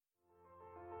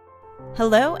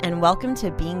Hello and welcome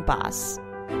to Being Boss,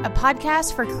 a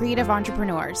podcast for creative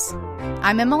entrepreneurs.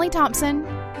 I'm Emily Thompson.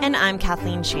 And I'm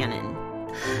Kathleen Shannon.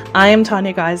 I am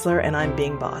Tanya Geisler and I'm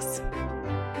Being Boss.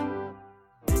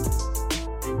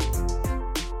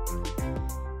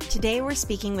 Today we're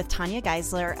speaking with Tanya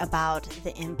Geisler about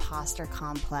the imposter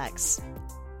complex.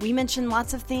 We mention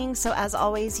lots of things, so as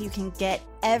always, you can get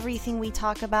everything we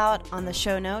talk about on the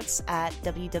show notes at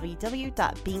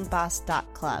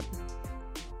www.beingboss.club.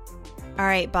 All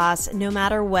right, boss, no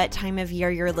matter what time of year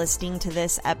you're listening to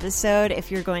this episode, if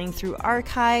you're going through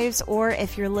archives or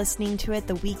if you're listening to it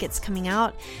the week it's coming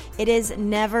out, it is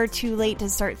never too late to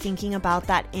start thinking about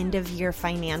that end of year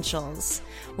financials.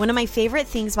 One of my favorite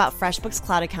things about FreshBooks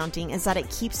Cloud Accounting is that it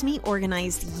keeps me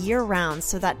organized year round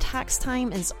so that tax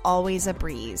time is always a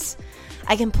breeze.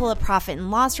 I can pull a profit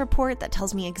and loss report that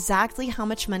tells me exactly how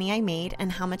much money I made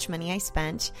and how much money I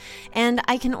spent, and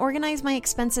I can organize my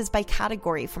expenses by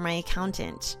category for my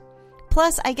accountant.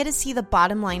 Plus, I get to see the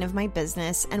bottom line of my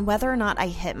business and whether or not I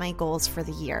hit my goals for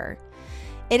the year.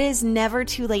 It is never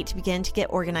too late to begin to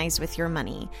get organized with your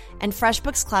money, and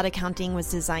FreshBooks Cloud Accounting was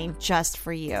designed just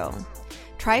for you.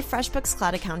 Try FreshBooks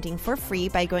Cloud Accounting for free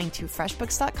by going to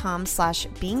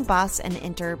freshbooks.com/beingboss and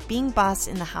enter Being Boss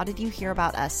in the How Did You Hear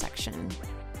About Us section.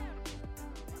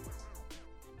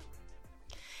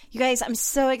 You guys, I'm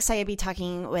so excited to be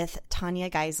talking with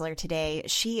Tanya Geisler today.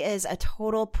 She is a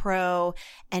total pro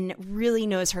and really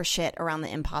knows her shit around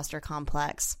the imposter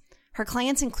complex. Her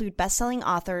clients include best-selling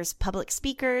authors, public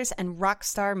speakers, and rock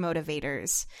star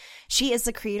motivators. She is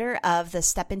the creator of the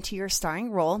Step Into Your Starring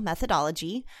Role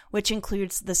methodology, which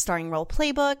includes the Starring Role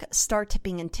Playbook, Star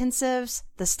Tipping Intensives,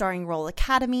 the Starring Role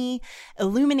Academy,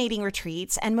 Illuminating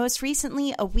Retreats, and most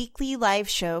recently, a weekly live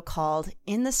show called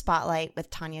In the Spotlight with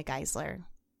Tanya Geisler.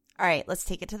 All right, let's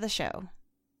take it to the show.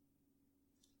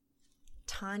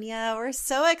 Tanya, we're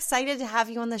so excited to have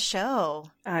you on the show.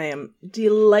 I am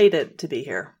delighted to be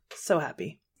here. So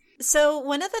happy. So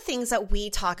one of the things that we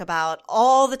talk about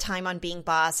all the time on Being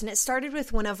Boss, and it started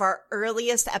with one of our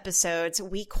earliest episodes,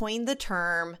 we coined the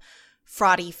term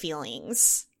fraudy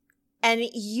feelings. And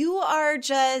you are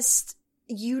just,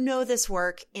 you know this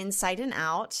work inside and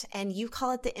out, and you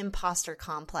call it the imposter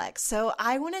complex. So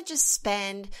I want to just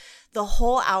spend the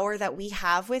whole hour that we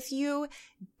have with you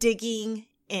digging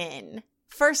in.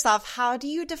 First off, how do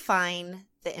you define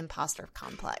the imposter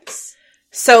complex?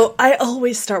 So I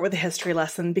always start with a history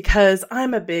lesson because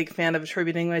I'm a big fan of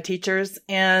attributing my teachers.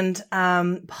 And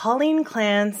Pauline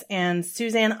Clance and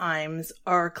Suzanne Imes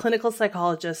are clinical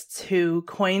psychologists who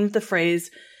coined the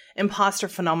phrase imposter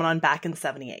phenomenon back in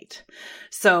 1978.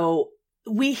 So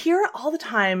we hear it all the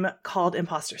time called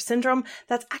imposter syndrome.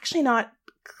 That's actually not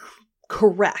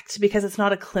correct because it's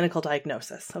not a clinical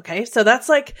diagnosis. Okay. So that's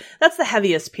the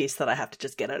heaviest piece that I have to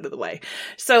just get out of the way.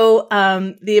 So,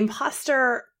 the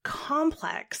imposter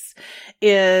complex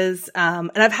is,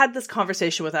 and I've had this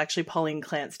conversation with actually Pauline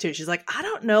Clance too. She's like, I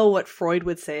don't know what Freud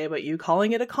would say about you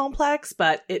calling it a complex,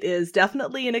 but it is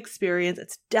definitely an experience.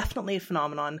 It's definitely a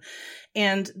phenomenon.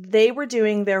 And they were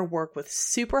doing their work with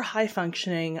super high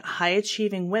functioning, high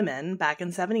achieving women back in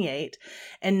 1978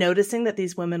 and noticing that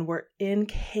these women were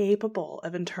incapable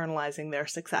of internalizing their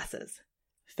successes.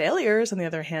 Failures, on the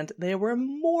other hand, they were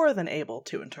more than able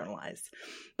to internalize,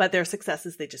 but their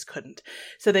successes, they just couldn't.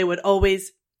 So they would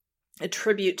always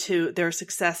attribute to their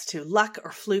success to luck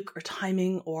or fluke or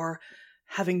timing or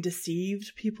having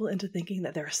deceived people into thinking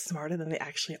that they're smarter than they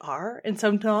actually are. And so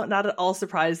I'm not at all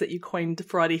surprised that you coined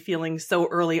fraudy feelings so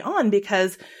early on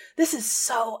because this is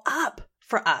so up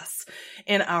for us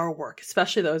in our work,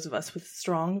 especially those of us with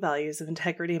strong values of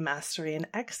integrity, mastery, and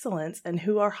excellence and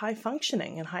who are high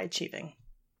functioning and high achieving.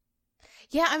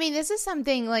 Yeah, I mean, this is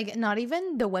something like not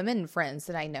even the women friends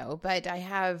that I know, but I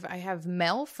have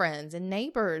male friends and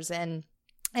neighbors and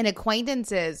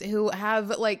acquaintances who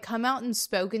have like come out and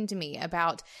spoken to me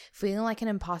about feeling like an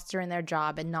imposter in their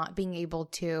job and not being able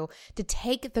to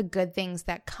take the good things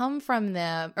that come from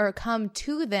them or come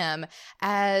to them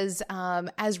as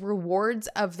rewards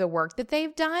of the work that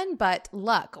they've done, but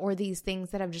luck or these things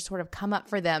that have just sort of come up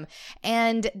for them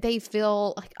and they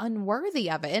feel like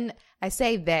unworthy of it. And I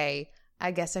say they, I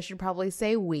guess I should probably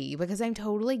say we, because I'm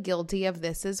totally guilty of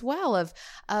this as well,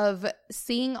 of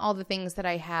seeing all the things that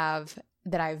I have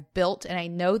that I've built and I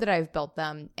know that I've built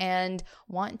them and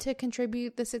want to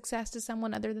contribute the success to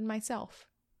someone other than myself.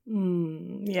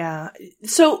 Yeah.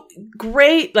 So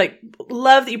great. Like,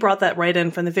 love that you brought that right in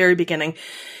from the very beginning.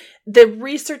 The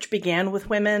research began with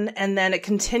women and then it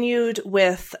continued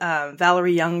with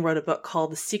Valerie Young wrote a book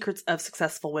called The Secrets of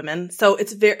Successful Women. So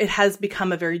it has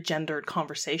become a very gendered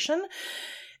conversation.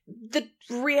 The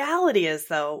reality is,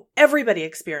 though, everybody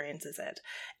experiences it.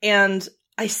 And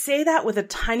I say that with a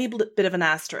tiny bit of an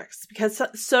asterisk, because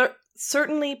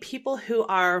certainly people who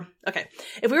are, okay,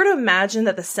 if we were to imagine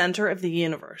that the center of the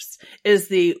universe is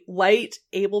the white,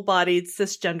 able-bodied,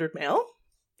 cisgendered male,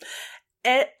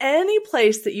 at any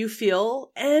place that you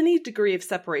feel any degree of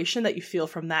separation that you feel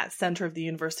from that center of the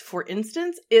universe, for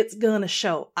instance, it's going to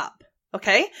show up.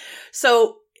 Okay.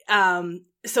 So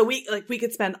we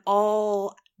could spend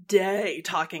all day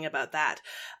talking about that.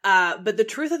 But the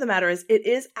truth of the matter is it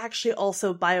is actually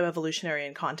also bioevolutionary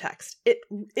in context.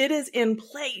 It is in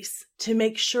place to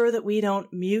make sure that we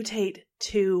don't mutate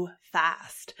too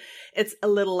fast. It's a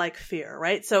little like fear,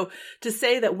 right? So to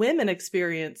say that women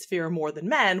experience fear more than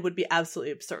men would be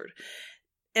absolutely absurd.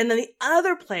 And then the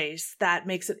other place that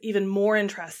makes it even more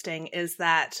interesting is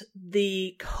that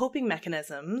the coping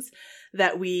mechanisms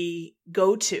that we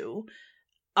go to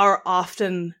are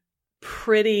often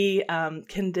pretty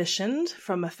conditioned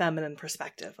from a feminine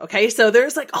perspective. Okay, so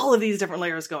there's like all of these different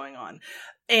layers going on.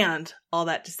 And all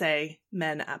that to say,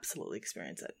 men absolutely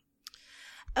experience it.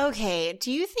 Okay,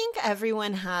 do you think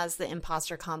everyone has the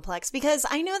imposter complex? Because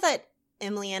I know that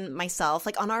Emily and myself,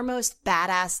 like on our most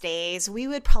badass days, we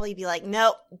would probably be like,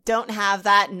 nope, don't have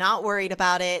that, not worried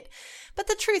about it. But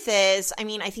the truth is, I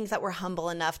mean, I think that we're humble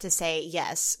enough to say,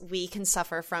 yes, we can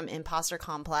suffer from imposter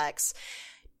complex.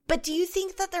 But do you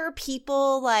think that there are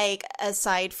people, like,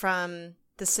 aside from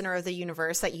the center of the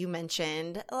universe that you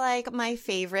mentioned, like my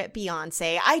favorite,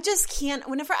 Beyonce? I just can't,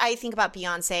 whenever I think about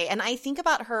Beyonce, and I think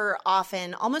about her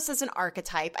often almost as an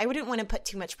archetype, I wouldn't want to put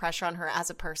too much pressure on her as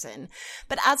a person,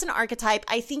 but as an archetype,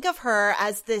 I think of her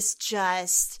as this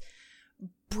just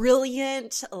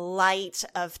brilliant light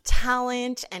of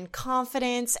talent and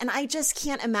confidence, and I just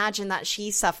can't imagine that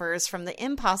she suffers from the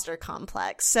imposter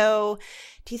complex. So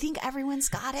do you think everyone's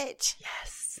got it?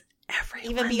 Yes.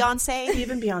 Everyone. Even Beyonce?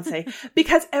 Even Beyonce.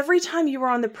 Because every time you are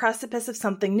on the precipice of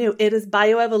something new, it is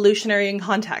bioevolutionary in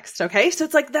context, okay? So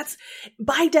it's like that's,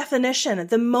 by definition,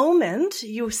 the moment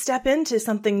you step into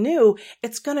something new,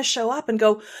 it's going to show up and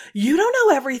go, you don't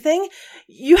know everything.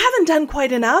 You haven't done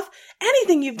quite enough.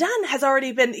 Anything you've done has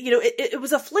already been, it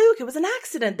was a fluke. It was an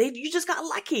accident. You just got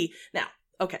lucky. Now,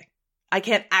 okay. I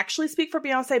can't actually speak for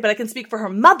Beyonce, but I can speak for her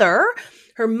mother.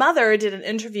 Her mother did an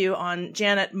interview on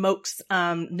Janet Moak's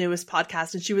newest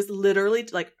podcast, and she was literally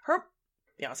like,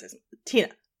 Beyonce's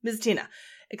Ms. Tina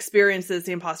experiences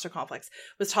the imposter complex,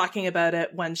 was talking about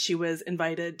it when she was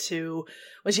invited to,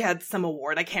 when she had some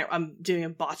award. I'm doing a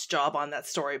botched job on that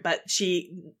story, but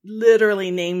she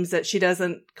literally names it. She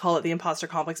doesn't call it the imposter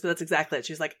complex, but that's exactly it.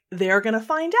 She's like, they're going to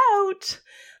find out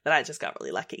that I just got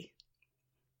really lucky.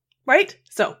 Right?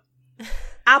 So,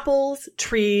 apples,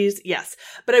 trees, yes.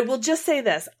 But I will just say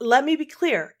this. Let me be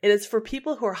clear. It is for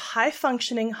people who are high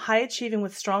functioning, high achieving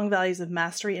with strong values of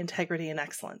mastery, integrity, and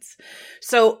excellence.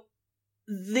 So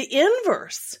the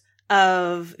inverse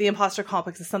of the imposter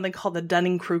complex is something called the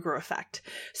Dunning-Kruger effect.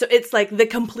 So it's like the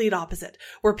complete opposite,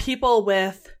 where people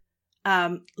with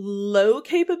low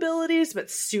capabilities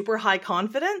but super high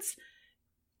confidence,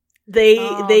 they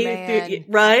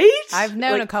right? I've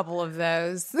known a couple of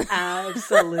those.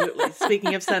 Absolutely.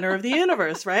 Speaking of center of the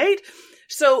universe, right?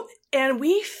 So, and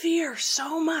we fear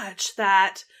so much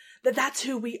that that's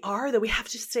who we are, that we have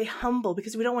to stay humble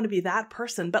because we don't want to be that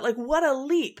person. But like, what a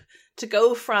leap to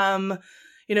go from,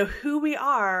 who we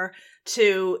are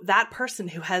to that person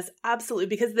who has absolutely,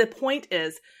 because the point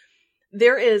is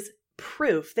there is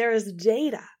proof, there is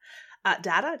data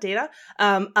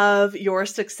of your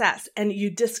success, and you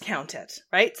discount it,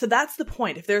 right? So that's the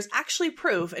point. If there's actually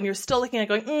proof and you're still looking at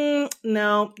it going,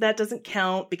 no, that doesn't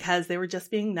count because they were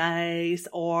just being nice,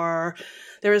 or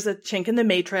there was a chink in the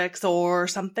matrix or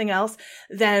something else,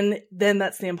 then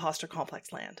that's the imposter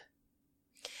complex land.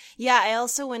 Yeah, I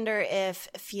also wonder if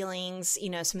feelings,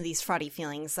 some of these fraudy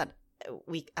feelings that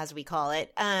as we call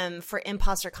it, for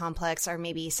imposter complex are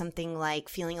maybe something like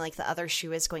feeling like the other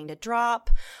shoe is going to drop,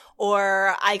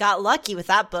 or I got lucky with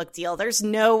that book deal. There's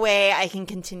no way I can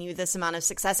continue this amount of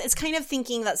success. It's kind of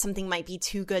thinking that something might be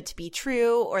too good to be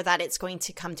true, or that it's going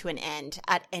to come to an end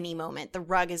at any moment. The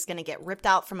rug is going to get ripped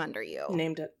out from under you.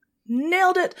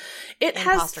 Nailed it. It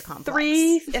has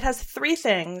three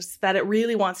things that it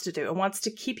really wants to do. It wants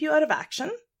to keep you out of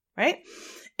action, right?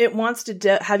 It wants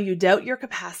to have you doubt your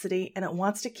capacity, and it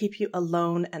wants to keep you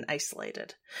alone and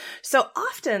isolated. So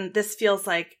often this feels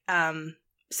like,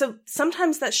 so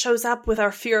sometimes that shows up with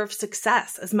our fear of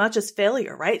success as much as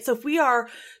failure, right? So if we are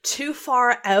too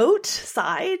far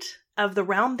outside of the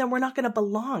realm, then we're not going to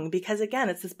belong, because again,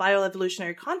 it's this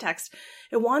bioevolutionary context.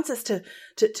 It wants us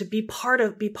to be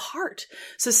part.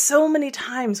 So many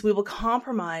times we will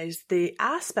compromise the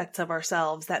aspects of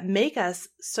ourselves that make us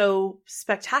so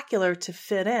spectacular to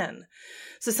fit in.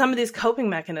 So some of these coping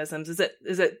mechanisms, is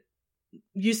it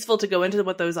useful to go into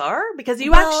what those are? Because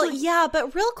yeah,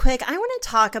 but real quick, I want to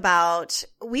talk about,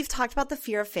 we've talked about the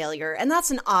fear of failure, and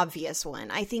that's an obvious one.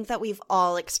 I think that we've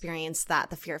all experienced that.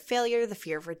 The fear of failure, the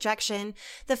fear of rejection,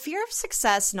 the fear of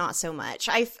success, not so much.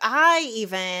 I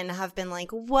even have been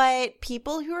like, what?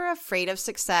 People who are afraid of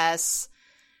success,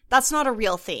 that's not a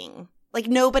real thing. Like,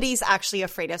 nobody's actually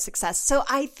afraid of success. So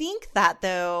I think that,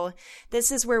 though, this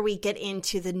is where we get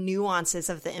into the nuances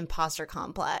of the imposter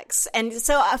complex. And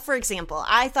so, for example,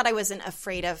 I thought I wasn't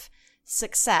afraid of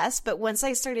success, but once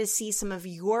I started to see some of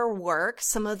your work,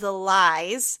 some of the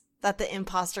lies that the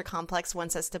imposter complex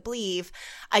wants us to believe,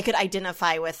 I could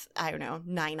identify with,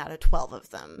 9 out of 12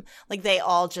 of them. Like, they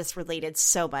all just related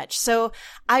so much. So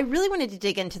I really wanted to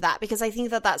dig into that, because I think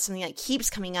that that's something that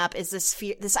keeps coming up, is this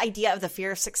fear, this idea of the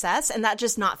fear of success, and that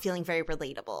just not feeling very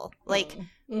relatable. Like,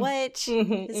 what?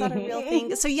 Is that a real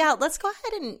thing? So yeah, let's go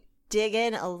ahead and dig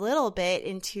in a little bit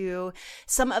into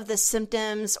some of the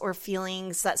symptoms or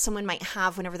feelings that someone might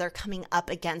have whenever they're coming up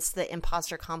against the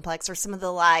imposter complex, or some of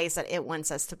the lies that it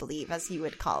wants us to believe, as you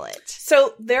would call it.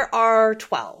 So there are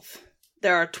 12.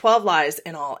 There are 12 lies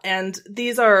in all. And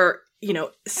these are,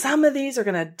 some of these are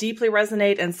going to deeply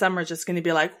resonate, and some are just going to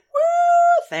be like,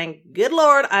 woo, thank good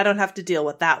Lord, I don't have to deal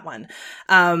with that one.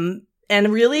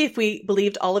 And really, if we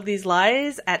believed all of these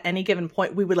lies at any given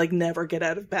point, we would never get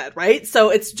out of bed, right? So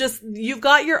it's just, you've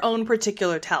got your own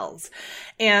particular tells.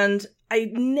 And I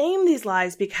name these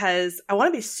lies because I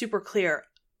want to be super clear.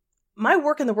 My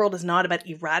work in the world is not about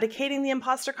eradicating the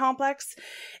imposter complex.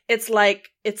 It's like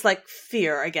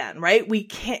fear again, right? We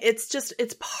can't,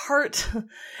 it's part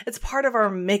of our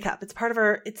makeup.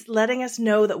 It's letting us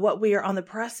know that what we are on the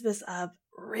precipice of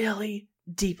really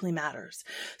deeply matters.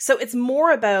 So it's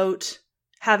more about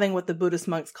having what the Buddhist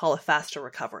monks call a faster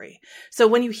recovery. So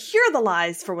when you hear the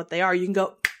lies for what they are, you can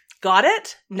go, got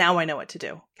it? Now I know what to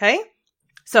do. Okay.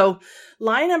 So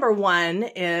lie number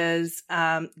 1 is,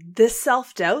 this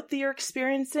self-doubt that you're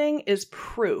experiencing is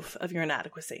proof of your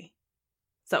inadequacy.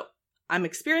 So I'm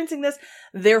experiencing this,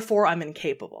 therefore I'm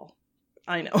incapable.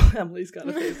 I know. Emily's got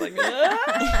a face like,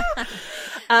 ah.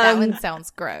 That one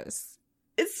sounds gross.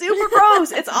 It's super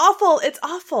gross. It's awful. It's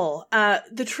awful.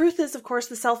 The truth is, of course,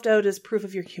 the self-doubt is proof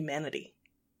of your humanity.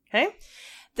 Okay?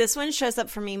 This one shows up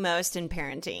for me most in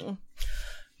parenting.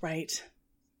 Right.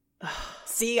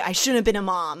 See, I shouldn't have been a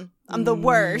mom. I'm the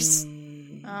worst.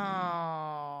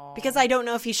 Oh. Because I don't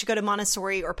know if he should go to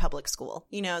Montessori or public school.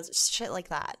 Shit like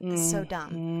that. It's so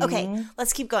dumb. Okay,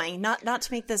 let's keep going. Not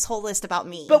to make this whole list about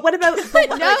me. But what about... No,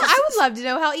 I would love to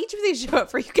know how each of these show up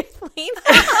for you, Kathleen.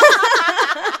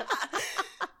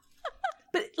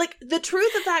 But the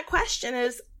truth of that question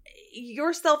is,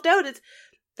 your self-doubt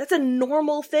that's a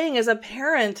normal thing as a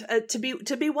parent to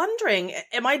be wondering,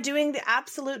 am I doing the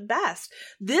absolute best?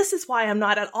 This is why I'm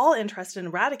not at all interested in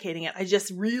eradicating it. I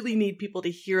just really need people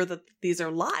to hear that these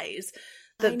are lies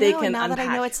that they can now unpack. That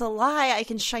I know it's a lie, I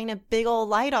can shine a big old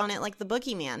light on it like the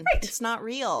boogeyman. Right. It's not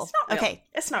real. It's not real. Okay.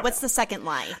 It's not What's real. the second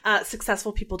lie?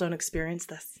 Successful people don't experience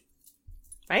this.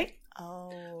 Right?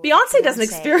 Oh. Beyonce doesn't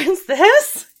experience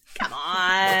this. Come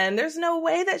on. There's no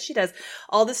way that she does.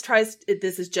 All this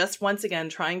this is just once again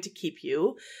trying to keep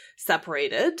you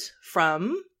separated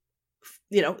from,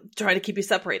 trying to keep you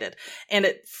separated. And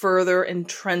it further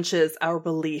entrenches our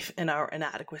belief in our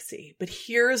inadequacy. But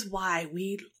here's why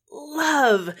we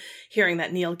love hearing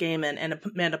that Neil Gaiman and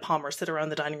Amanda Palmer sit around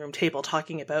the dining room table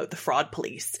talking about the fraud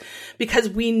police, because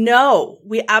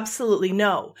we absolutely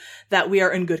know that we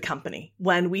are in good company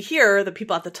when we hear the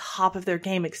people at the top of their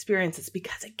game experience this,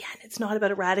 because again, it's not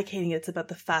about eradicating it, it's about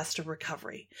the faster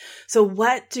recovery. So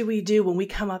what do we do when we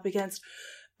come up against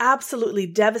absolutely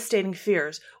devastating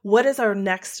fears? What is our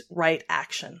next right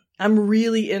action? I'm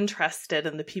really interested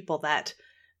in the people that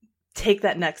take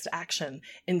that next action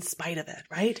in spite of it,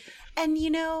 right? And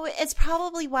it's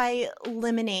probably why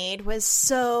Lemonade was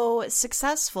so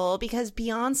successful, because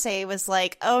Beyonce was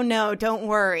like, oh no, don't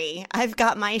worry, I've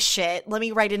got my shit, let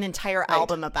me write an entire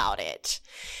album about it.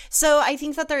 So I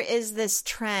think that there is this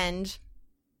trend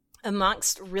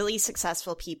amongst really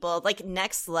successful people, like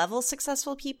next level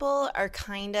successful people, are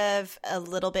kind of a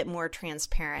little bit more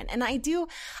transparent. And I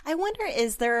wonder,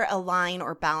 is there a line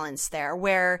or balance there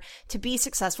where to be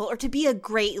successful or to be a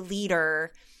great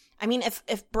leader, I mean,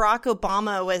 if Barack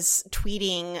Obama was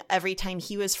tweeting every time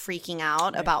he was freaking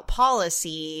out about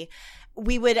policy,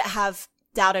 we would have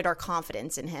doubted our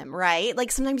confidence in him, right?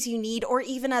 Like sometimes you need, or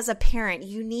even as a parent,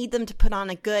 you need them to put on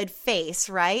a good face,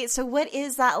 right? So what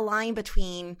is that line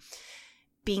between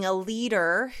being a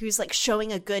leader who's like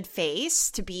showing a good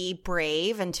face to be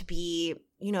brave and to be,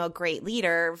 you know, a great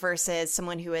leader versus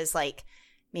someone who is like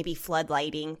maybe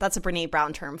floodlighting? That's a Brene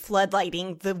Brown term,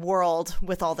 floodlighting the world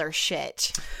with all their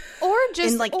shit. Or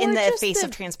just in the face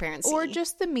of transparency. Or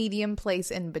just the medium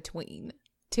place in between.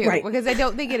 Too, right. Because I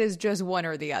don't think it is just one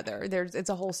or the other. It's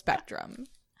a whole spectrum.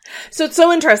 So it's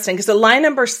so interesting because the line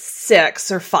number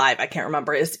 6 or 5, I can't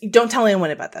remember, is don't tell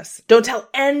anyone about this. Don't tell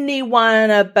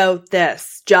anyone about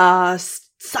this.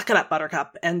 Just suck it up,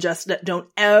 buttercup, and just don't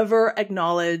ever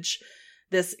acknowledge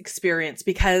this experience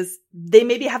because they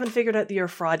maybe haven't figured out that you're a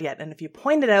fraud yet. And if you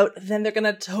point it out, then they're going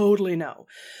to totally know.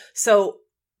 So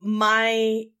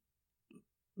my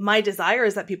desire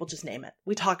is that people just name it.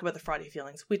 We talk about the fraudy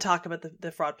feelings. We talk about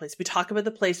the fraud place. We talk about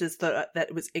the places that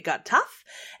it got tough.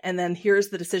 And then here's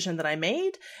the decision that I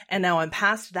made. And now I'm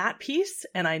past that piece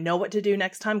and I know what to do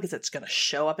next time because it's going to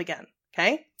show up again.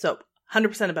 Okay. So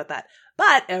 100% about that,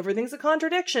 but everything's a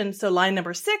contradiction. So line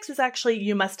number 6 is actually,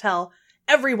 you must tell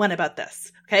everyone about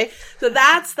this. Okay. So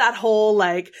that's that whole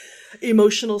like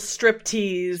emotional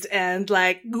striptease and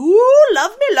like, ooh,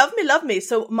 love me, love me, love me.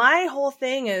 So my whole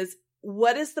thing is,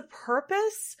 what is the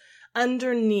purpose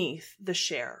underneath the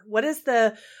share? What is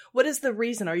the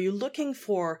reason? Are you looking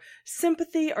for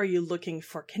sympathy? Are you looking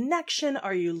for connection?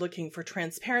 Are you looking for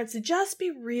transparency? Just be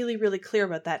really, really clear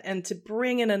about that. And to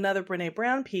bring in another Brene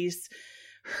Brown piece,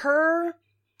 her,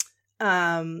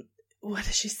 what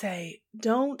does she say?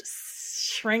 Don't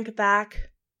shrink back.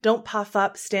 Don't puff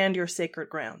up. Stand your sacred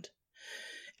ground.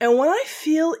 And when I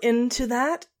feel into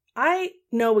that, I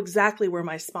know exactly where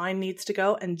my spine needs to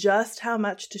go and just how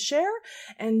much to share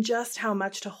and just how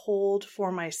much to hold for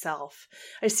myself.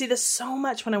 I see this so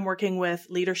much when I'm working with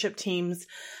leadership teams,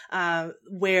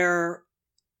 where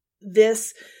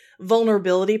this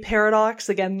vulnerability paradox,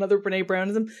 again, another Brene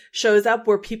Brownism, shows up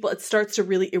where it starts to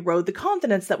really erode the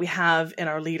confidence that we have in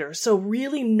our leaders. So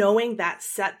really knowing that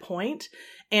set point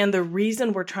and the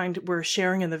reason we're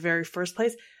sharing in the very first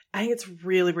place, I think it's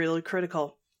really, really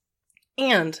critical.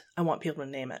 And I want people to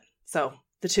name it. So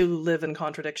the two live in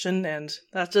contradiction, and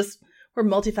that's just, we're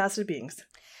multifaceted beings.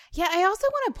 Yeah, I also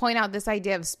want to point out this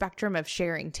idea of spectrum of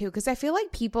sharing too, because I feel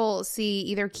like people see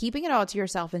either keeping it all to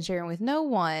yourself and sharing with no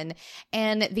one,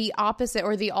 and the opposite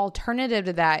or the alternative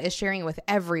to that is sharing with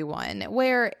everyone,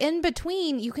 where in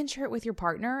between you can share it with your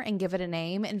partner and give it a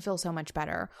name and feel so much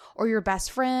better, or your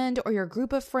best friend or your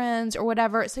group of friends or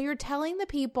whatever. So you're telling the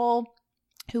people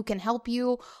who can help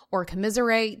you or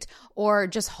commiserate or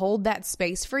just hold that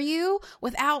space for you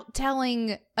without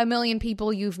telling a million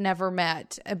people you've never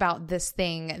met about this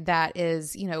thing that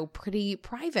is, you know, pretty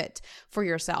private for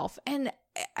yourself. And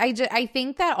I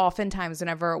think that oftentimes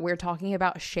whenever we're talking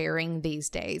about sharing these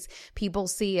days, people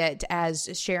see it as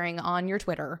sharing on your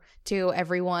Twitter to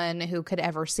everyone who could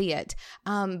ever see it.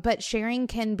 But sharing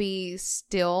can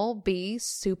still be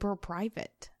super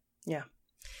private. Yeah.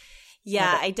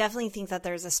 Yeah, I definitely think that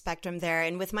there's a spectrum there.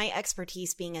 And with my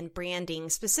expertise being in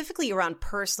branding, specifically around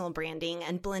personal branding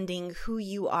and blending who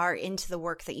you are into the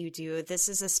work that you do, this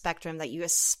is a spectrum that you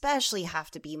especially have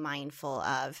to be mindful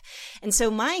of. And so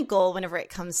my goal whenever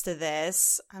it comes to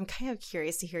this, I'm kind of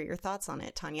curious to hear your thoughts on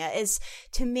it, Tanya, is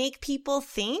to make people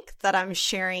think that I'm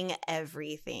sharing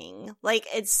everything. Like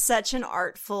it's such an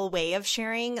artful way of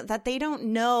sharing that they don't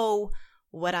know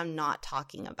what I'm not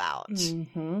talking about.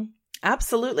 Mm-hmm.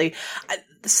 Absolutely.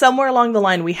 Somewhere along the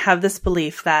line, we have this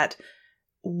belief that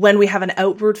when we have an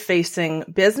outward facing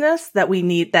business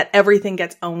that everything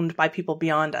gets owned by people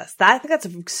beyond us. I think that's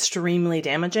extremely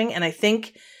damaging. And I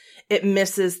think it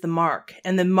misses the mark.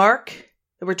 And the mark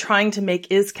that we're trying to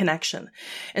make is connection.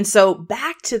 And so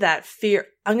back to that fear,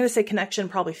 I'm going to say connection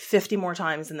probably 50 more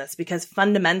times in this, because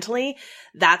fundamentally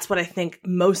that's what I think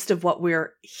most of what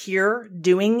we're here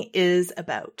doing is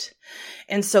about.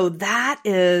 And so that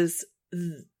is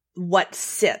what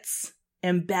sits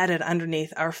embedded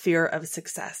underneath our fear of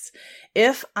success.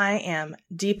 If I am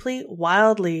deeply,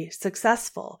 wildly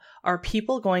successful, are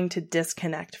people going to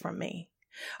disconnect from me?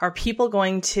 Are people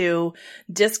going to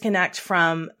disconnect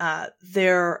from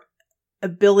their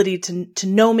ability to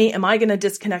know me? Am I going to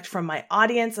disconnect from my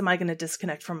audience? Am I going to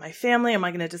disconnect from my family? Am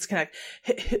I going to disconnect?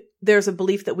 There's a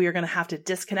belief that we are going to have to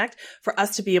disconnect for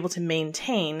us to be able to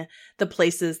maintain the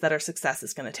places that our success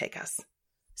is going to take us.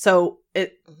 So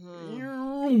that's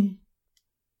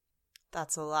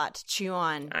a lot to chew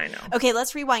on. I know. Okay,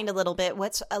 let's rewind a little bit.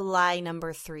 What's a lie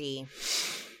number 3?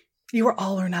 You are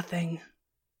all or nothing.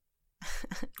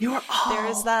 You are all.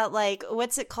 There's that, like,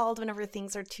 what's it called whenever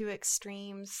things are two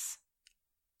extremes?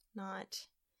 not.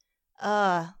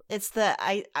 It's the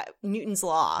Newton's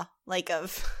law, like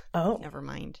of. Oh, never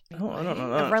mind. Oh, I don't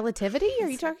know Of that. relativity? Are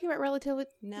you talking about relativity?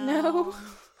 No.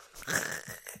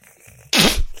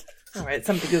 All right,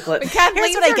 something to Google it.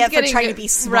 Here's what I get for trying to be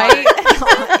smart. Right?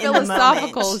 In the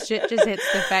Philosophical moment. shit just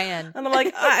hits the fan. And I'm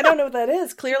like, I don't know what that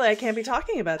is. Clearly, I can't be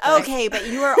talking about that. Okay, but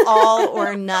you are all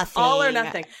or nothing. All or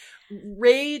nothing.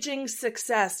 Raging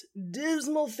success,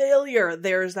 dismal failure.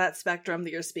 There's that spectrum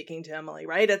that you're speaking to, Emily,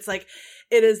 right? It's like,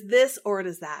 it is this or it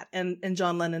is that. And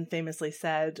John Lennon famously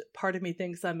said, part of me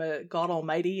thinks I'm a God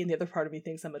Almighty and the other part of me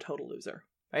thinks I'm a total loser,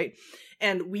 right?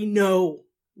 And we know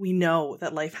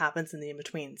that life happens in the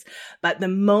in-betweens. But the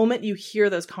moment you hear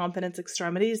those confidence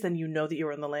extremities, then you know that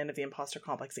you're in the land of the imposter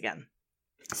complex again.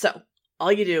 So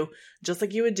all you do, just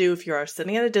like you would do if you're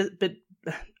sitting at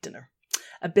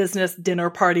a business dinner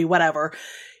party, whatever,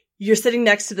 you're sitting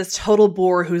next to this total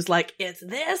bore who's like, it's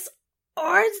this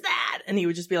or it's that. And you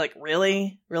would just be like,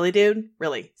 really? Really, dude?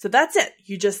 Really? So that's it.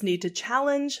 You just need to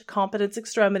challenge competence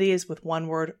extremities with one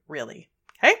word, really.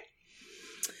 Okay?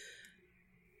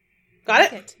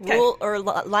 Got it? Okay. Rule or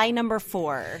lie number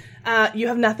 4. You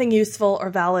have nothing useful or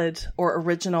valid or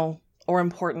original or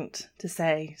important to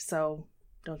say, so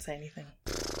don't say anything.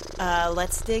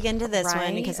 Let's dig into this one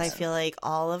Right. because I feel like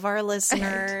all of our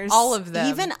listeners, All of them.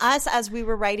 even us as we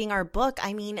were writing our book,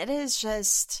 I mean, it is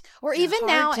just Or even hard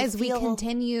now, to as we feel-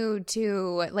 continue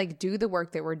to like do the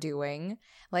work that we're doing,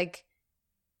 like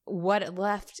what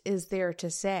left is there to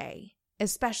say?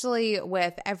 Especially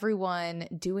with everyone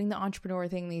doing the entrepreneur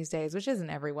thing these days, which isn't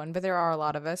everyone, but there are a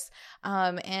lot of us.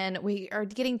 And we are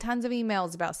getting tons of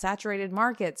emails about saturated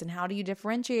markets and how do you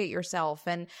differentiate yourself?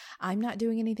 And I'm not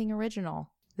doing anything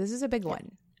original. This is a big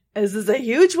one. This is a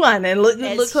huge one. And look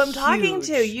It's who I'm talking huge.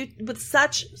 to. You with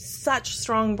such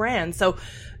strong brands. So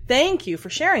thank you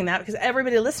for sharing that, because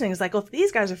everybody listening is like, well, if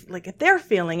these guys are like, if they're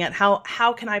feeling it,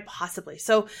 how can I possibly?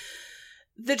 So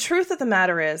the truth of the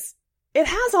matter is, it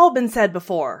has all been said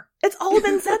before. It's all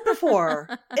been said before.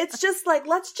 It's just like,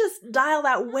 let's just dial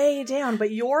that way down.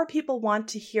 But your people want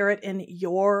to hear it in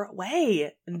your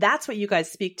way. And that's what you guys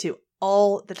speak to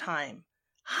all the time.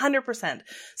 100%.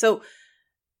 So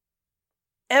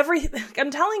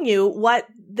I'm telling you what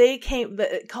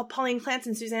Pauline Clance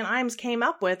and Suzanne Imes came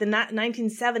up with in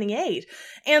 1978.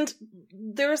 And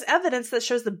there's evidence that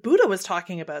shows that Buddha was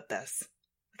talking about this.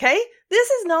 Okay? This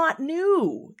is not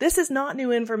new. This is not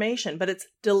new information, but it's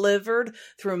delivered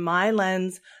through my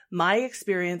lens, my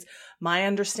experience, my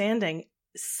understanding,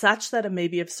 such that it may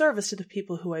be of service to the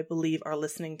people who I believe are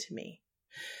listening to me.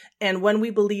 And when we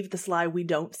believe this lie, we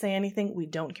don't say anything, we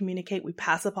don't communicate, we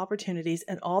pass up opportunities,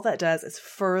 and all that does is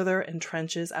further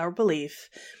entrenches our belief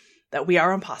that we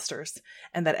are imposters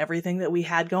and that everything that we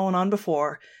had going on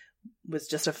before was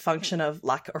just a function of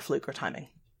luck or fluke or timing.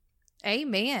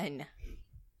 Amen.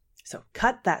 So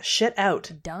cut that shit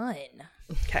out. Done.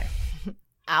 Okay.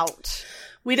 out.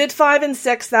 We did 5 and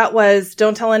 6. That was,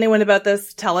 don't tell anyone about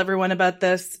this. Tell everyone about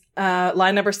this.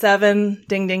 Line number 7,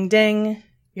 ding, ding, ding.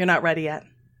 You're not ready yet.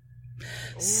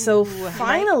 So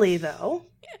finally, though,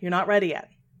 you're not ready yet.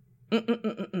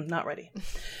 Not ready.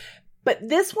 But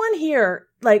this one here,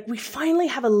 like, we finally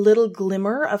have a little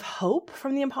glimmer of hope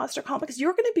from the imposter complex.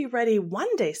 You're going to be ready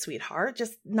one day, sweetheart.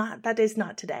 Just not, that day's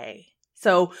not today.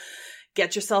 So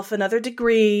get yourself another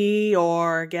degree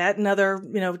or get another,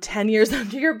 10 years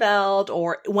under your belt,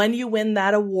 or when you win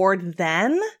that award,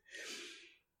 then.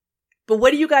 But what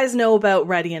do you guys know about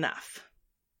ready enough?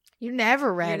 You're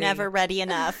never ready. You're never ready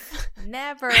enough.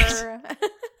 Never.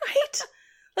 Right?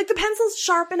 Like, the pencil's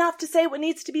sharp enough to say what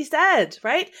needs to be said,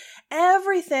 right?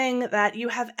 Everything that you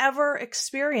have ever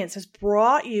experienced has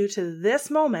brought you to this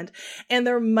moment, and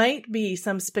there might be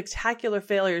some spectacular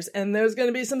failures, and there's going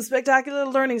to be some spectacular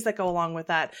learnings that go along with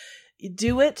that. You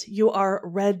do it, you are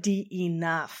ready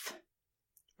enough.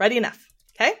 Ready enough,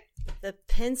 okay? The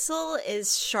pencil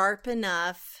is sharp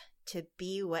enough to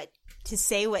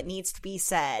say what needs to be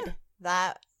said.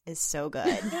 That is so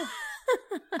good.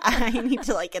 I need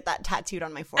to get that tattooed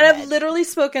on my forehead. And I've literally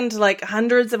spoken to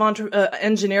hundreds of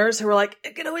engineers who were like,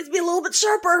 it can always be a little bit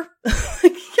sharper.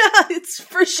 Yeah, it's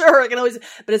for sure. It can always,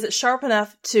 but is it sharp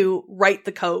enough to write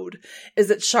the code?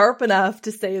 Is it sharp enough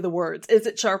to say the words? Is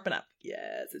it sharp enough?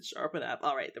 Yes, it's sharp enough.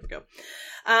 All right, there we go.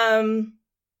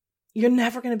 You're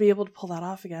never going to be able to pull that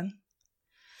off again.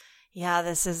 Yeah,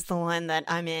 this is the one that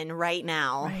I'm in right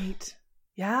now. Right.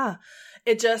 Yeah.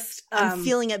 It just, I'm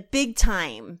feeling it big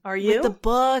time. Are you? With the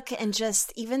book and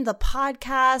just even the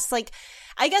podcast.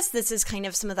 I guess this is kind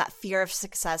of some of that fear of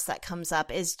success that comes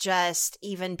up, is just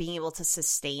even being able to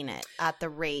sustain it at the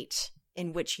rate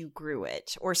in which you grew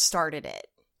it or started it.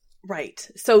 Right.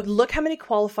 So look how many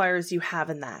qualifiers you have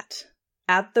in that.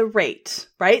 At the rate,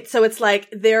 right? So it's like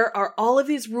there are all of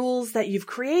these rules that you've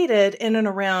created in and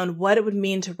around what it would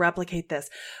mean to replicate this,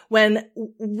 when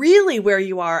really where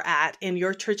you are at in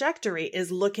your trajectory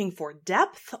is looking for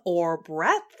depth or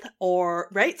breadth or,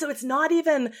 right? So it's not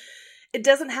even, it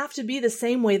doesn't have to be the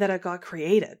same way that it got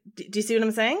created. Do you see what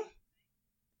I'm saying?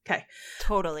 Okay.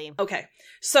 Totally. Okay.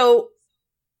 So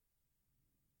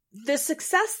the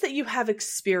success that you have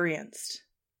experienced,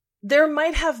 there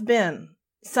might have been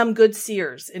some good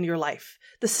seers in your life.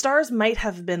 The stars might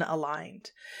have been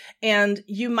aligned and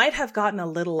you might have gotten a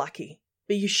little lucky,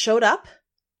 but you showed up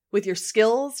with your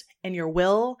skills and your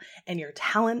will and your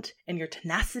talent and your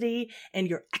tenacity and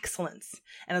your excellence.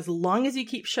 And as long as you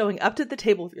keep showing up to the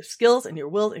table with your skills and your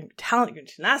will and your talent and your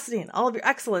tenacity and all of your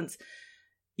excellence,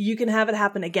 you can have it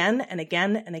happen again and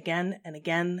again and again and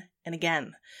again and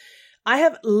again. I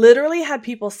have literally had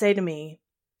people say to me,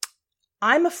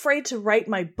 I'm afraid to write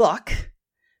my book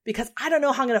because I don't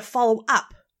know how I'm going to follow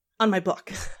up on my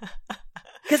book.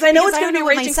 Because I know it's going to be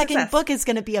raging success. My second book is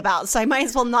going to be about, so I might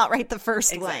as well not write the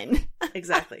first one.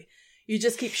 Exactly. You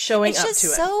just keep showing up to it. It's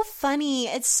just so funny.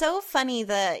 It's so funny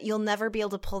that you'll never be able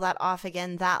to pull that off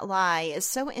again. That lie is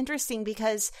so interesting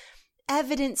because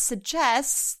evidence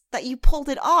suggests that you pulled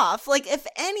it off. Like, if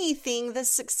anything, the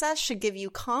success should give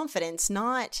you confidence,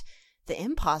 not the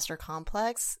imposter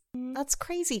complex. That's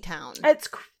crazy town. It's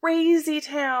crazy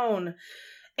town.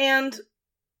 And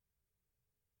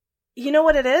you know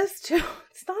what it is too?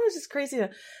 It's not just crazy.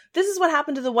 This is what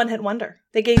happened to the one-hit wonder.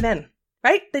 They gave in,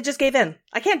 right? They just gave in.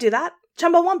 I can't do that.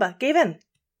 Chumbawamba gave in.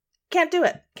 Can't do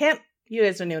it. Can't. You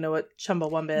guys don't even know what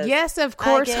Chumbawamba is. Yes, of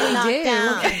course we do.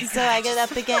 Down, so I get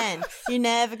up again. You're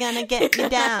never gonna get me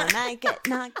down. I get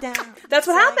knocked down. That's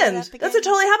what happened. That's what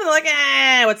totally happened.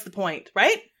 They're like, what's the point,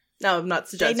 right? No, I'm not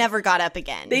suggesting. They never got up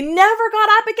again. They never got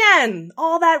up again.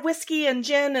 All that whiskey and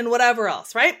gin and whatever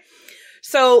else, right?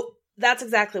 So that's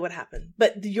exactly what happened.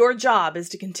 But your job is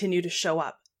to continue to show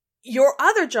up. Your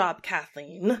other job,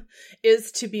 Kathleen,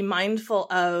 is to be mindful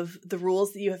of the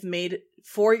rules that you have made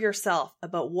for yourself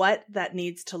about what that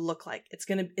needs to look like. It's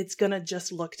gonna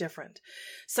just look different.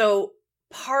 So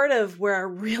part of where I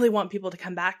really want people to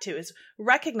come back to is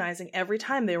recognizing every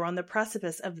time they were on the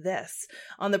precipice of this,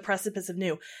 on the precipice of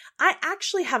new. I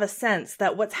actually have a sense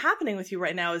that what's happening with you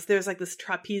right now is there's like this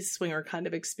trapeze swinger kind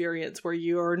of experience where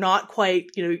you're not quite,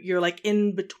 you're like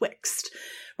in betwixt,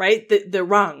 right? The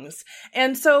rungs.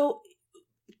 And so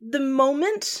the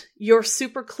moment you're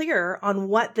super clear on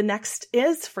what the next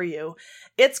is for you,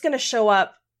 it's going to show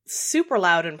up super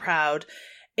loud and proud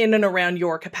in and around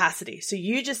your capacity. So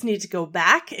you just need to go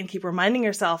back and keep reminding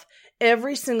yourself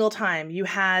every single time you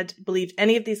had believed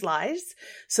any of these lies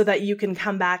so that you can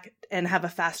come back and have a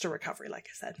faster recovery, like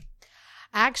I said.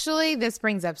 Actually, this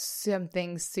brings up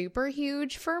something super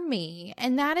huge for me,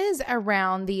 and that is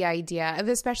around the idea of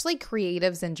especially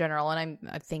creatives in general, and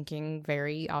I'm thinking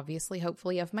very obviously,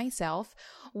 hopefully, of myself,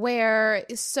 where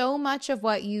so much of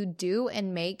what you do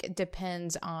and make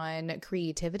depends on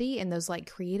creativity and those like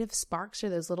creative sparks or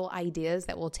those little ideas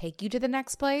that will take you to the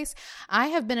next place. I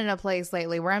have been in a place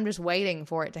lately where I'm just waiting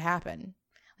for it to happen.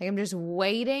 Like, I'm just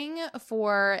waiting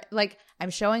for, like,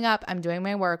 I'm showing up, I'm doing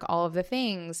my work, all of the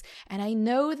things, and I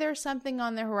know there's something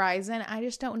on the horizon. I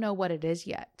just don't know what it is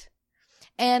yet.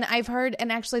 And I've heard,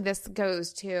 and actually this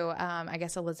goes to, I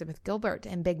guess, Elizabeth Gilbert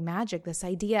and Big Magic, this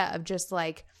idea of just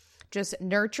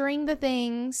nurturing the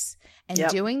things and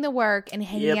doing the work and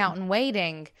hanging out and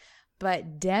waiting.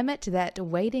 But damn it, that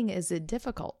waiting is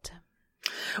difficult.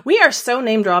 We are so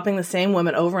name dropping the same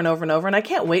women over and over and over, and I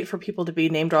can't wait for people to be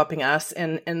name dropping us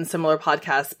in similar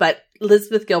podcasts. But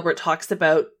Elizabeth Gilbert talks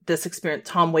about this experience.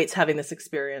 Tom Waits having this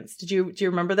experience. Do you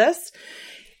remember this?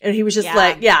 And he was just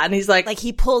and he's like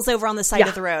he pulls over on the side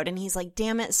of the road, and he's like,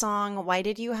 "Damn it, song! Why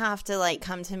did you have to like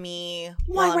come to me?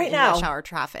 Why right now? Rush hour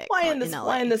traffic? Why in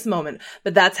this moment?"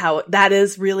 But that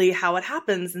is really how it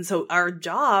happens. And so our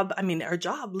job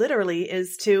literally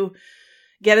is to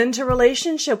get into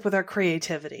relationship with our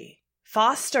creativity.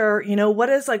 Foster, what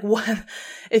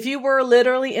if you were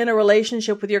literally in a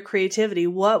relationship with your creativity,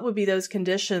 what would be those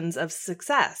conditions of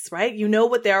success, right? You know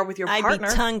what they are with your partner. I'd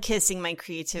be tongue kissing my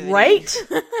creativity. Right?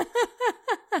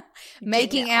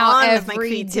 Making out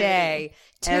every day.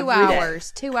 2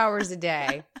 hours. 2 hours a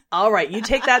day. All right. You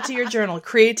take that to your journal.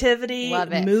 Creativity,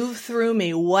 Love it. Move through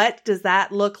me. What does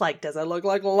that look like? Does it look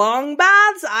like long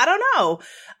baths? I don't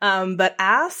know. But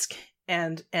ask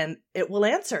and it will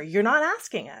answer. You're not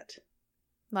asking it.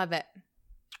 Love it.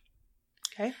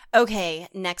 Okay.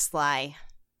 Next lie.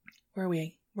 Where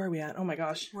are we at? Oh my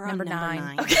gosh. We're Number on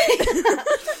nine. Okay.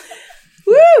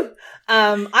 Woo!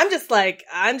 I'm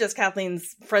just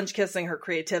Kathleen's French kissing her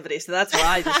creativity. So that's where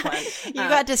I just went. You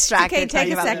got distracted. Okay, take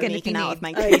a about second making if you out need. with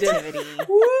my creativity.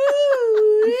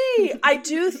 Woo-wee. I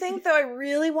do think though, I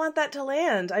really want that to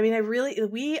land. I mean,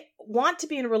 we want to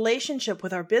be in a relationship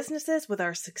with our businesses, with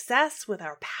our success, with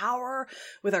our power,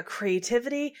 with our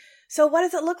creativity. So what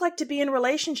does it look like to be in a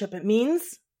relationship? It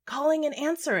means calling and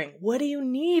answering. What do you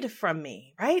need from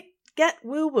me? Right? Get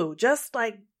woo-woo. Just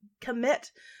like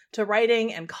commit to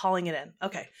writing and calling it in.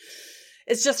 Okay.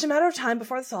 It's just a matter of time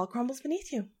before this all crumbles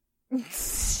beneath you.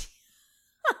 Just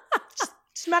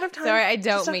a matter of time. Sorry, I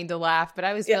don't mean to laugh, but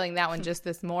I was feeling that one just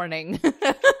this morning.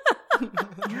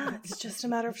 Yeah, it's just a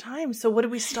matter of time. So what do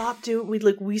we stop doing?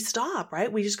 We stop, right?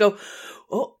 We just go,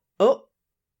 oh,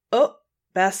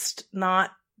 best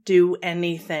not do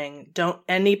anything. Don't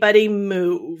anybody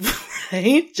move,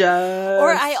 right?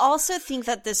 Or I also think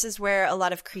that this is where a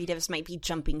lot of creatives might be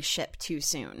jumping ship too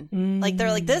soon. Like they're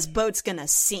like, this boat's gonna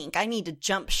sink. I need to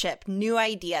jump ship. New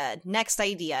idea, next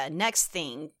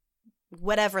thing,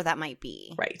 whatever that might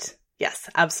be. Right. Yes,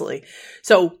 absolutely.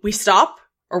 So we stop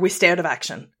or we stay out of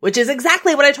action, which is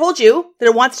exactly what I told you that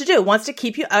it wants to do. It wants to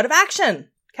keep you out of action.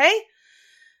 Okay?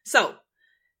 So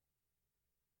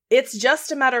it's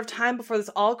just a matter of time before this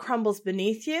all crumbles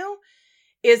beneath you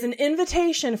is an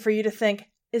invitation for you to think,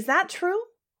 is that true?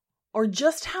 Or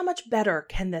just how much better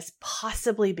can this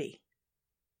possibly be?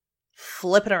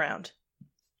 Flip it around.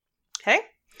 Okay?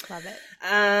 Love it.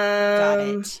 Got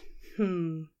it.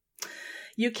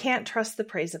 You can't trust the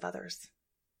praise of others.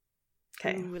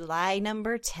 Okay. Ooh, lie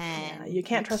number 10. Yeah, you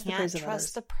can't trust the praise of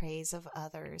others. the praise of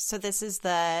others. So this is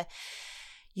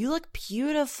you look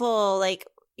beautiful. Like,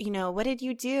 what did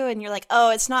you do? And you're like, oh,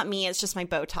 it's not me. It's just my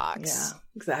Botox. Yeah,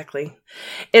 exactly.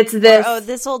 It's this. Or, oh,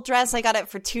 this old dress, I got it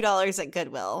for $2 at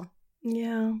Goodwill.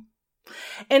 Yeah.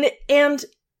 And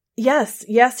yes.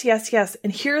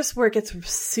 And here's where it gets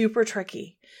super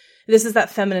tricky. This is that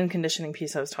feminine conditioning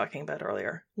piece I was talking about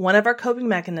earlier. One of our coping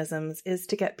mechanisms is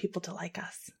to get people to like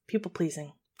us, people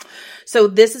pleasing. So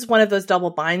this is one of those double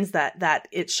binds that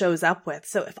it shows up with.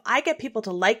 So if I get people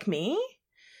to like me,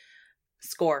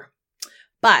 score.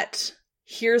 But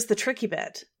here's the tricky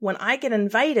bit. When I get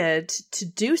invited to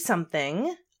do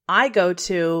something, I go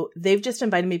to, they've just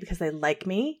invited me because they like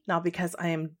me, not because I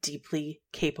am deeply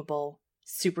capable,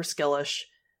 super skillish,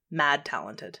 mad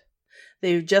talented.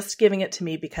 They're just giving it to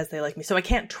me because they like me. So I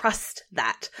can't trust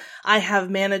that. I have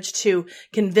managed to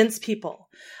convince people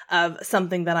of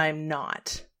something that I'm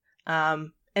not.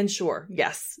 And sure,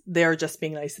 yes, they're just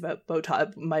being nice about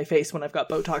Botox, my face when I've got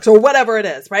Botox or whatever it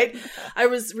is, right? I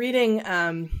was reading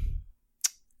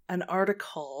an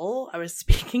article. I was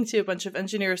speaking to a bunch of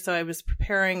engineers, so I was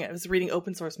reading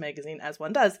Open Source Magazine, as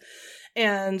one does.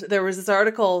 And there was this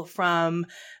article from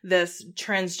this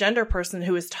transgender person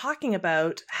who was talking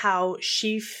about how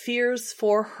she fears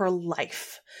for her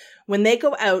life. When they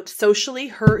go out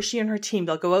socially, she and her team,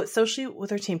 they'll go out socially with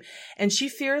her team, and she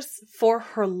fears for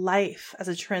her life as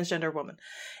a transgender woman.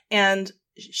 And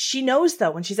she knows,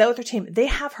 though, when she's out with her team, they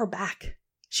have her back.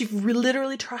 She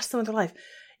literally trusts them with her life.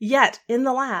 Yet, in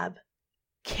the lab,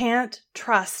 can't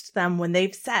trust them when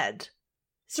they've said,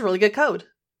 it's a really good code.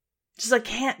 Just like,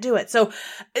 can't do it. So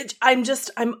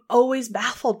I'm always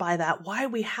baffled by that. Why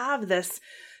we have this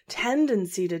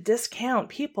tendency to discount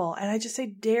people. And I just say,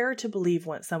 dare to believe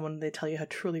when they tell you how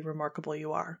truly remarkable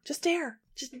you are. Just dare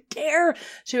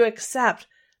to accept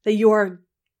that you are,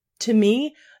 to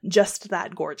me, just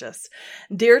that gorgeous.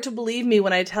 Dare to believe me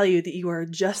when I tell you that you are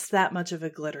just that much of a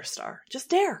glitter star. Just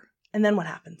dare. And then what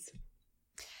happens?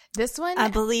 This one, I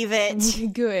believe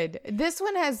it. Good. This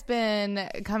one has been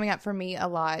coming up for me a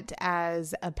lot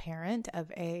as a parent of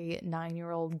a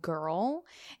 9-year-old girl,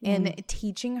 and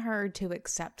teaching her to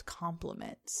accept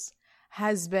compliments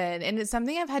has been, and it's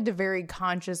something I've had to very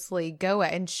consciously go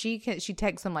at. And she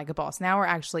takes them like a boss. Now we're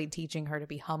actually teaching her to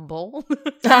be humble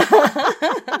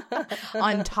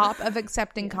on top of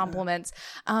accepting compliments.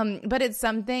 But it's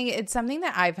something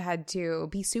that I've had to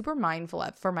be super mindful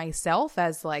of for myself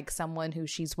as like someone who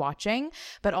she's watching,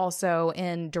 but also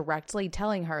in directly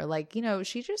telling her, like,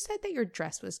 she just said that your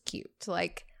dress was cute.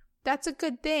 Like, that's a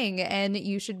good thing, and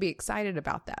you should be excited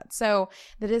about that. So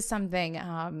that is something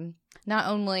not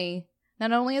only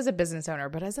as a business owner,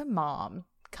 but as a mom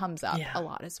comes up a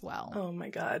lot as well. Oh my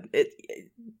God.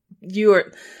 You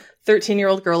are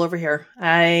 13-year-old girl over here.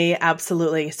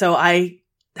 So I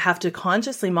have to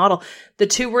consciously model the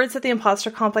 2 words that the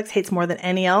imposter complex hates more than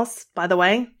any else, by the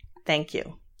way. Thank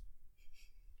you.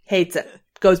 Hates it.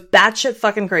 Goes batshit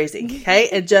fucking crazy. Okay.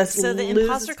 It just So the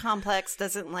imposter complex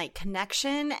doesn't like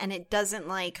connection, and it doesn't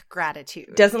like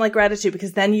gratitude. Doesn't like gratitude,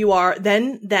 because then you are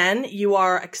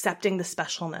accepting the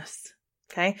specialness.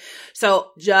 Okay.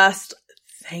 So just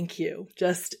thank you.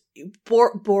 Just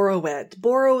borrow it.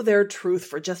 Borrow their truth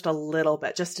for just a little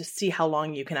bit, just to see how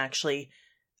long you can actually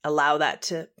allow that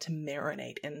to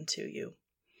marinate into you.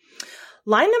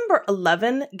 Line number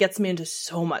 11 gets me into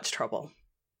so much trouble.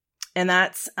 And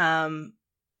that's,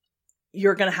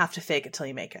 you're going to have to fake it till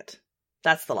you make it.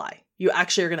 That's the lie. You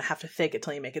actually are going to have to fake it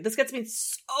till you make it. This gets me in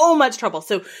so much trouble.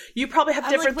 So you probably have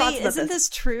different thoughts about this. Isn't this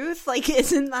truth? Like,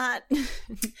 isn't that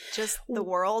just the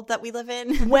world that we live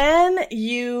in? When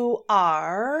you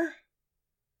are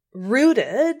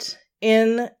rooted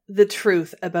in the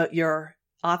truth about your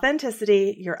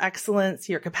authenticity, your excellence,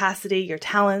 your capacity, your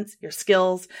talents, your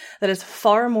skills, that is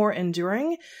far more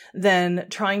enduring than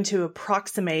trying to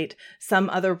approximate some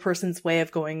other person's way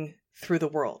of going through the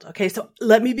world. Okay. So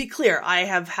let me be clear.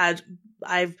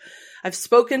 I've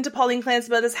spoken to Pauline Clance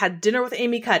about this, had dinner with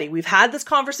Amy Cuddy. We've had this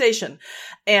conversation,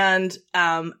 and,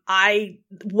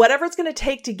 whatever it's going to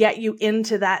take to get you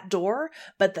into that door.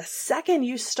 But the second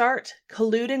you start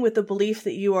colluding with the belief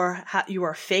that you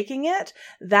are faking it,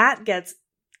 that gets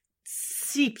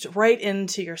seeped right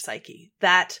into your psyche,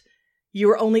 that you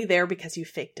were only there because you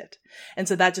faked it. And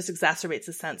so that just exacerbates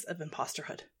the sense of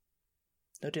imposterhood.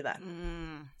 Don't do that.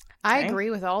 I agree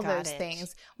with all those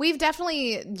things. We've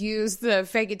definitely used the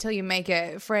fake it till you make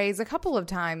it phrase a couple of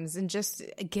times and just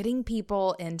getting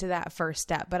people into that first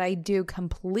step. But I do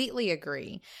completely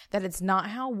agree that it's not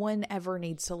how one ever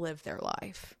needs to live their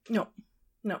life. No.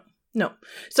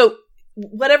 So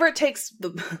whatever it takes,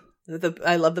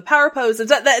 I love the power pose, and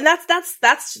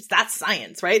that's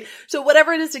science, right? So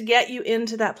whatever it is to get you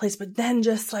into that place, but then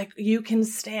just like you can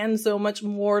stand so much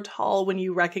more tall when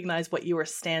you recognize what you are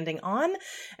standing on,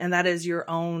 and that is your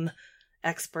own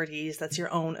expertise. That's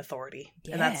your own authority.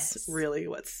 Yes. And that's really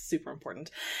what's super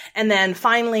important. And then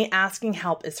finally, asking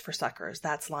help is for suckers.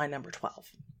 That's line number 12.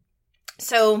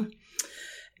 So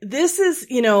this is,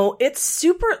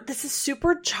 this is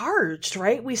super charged,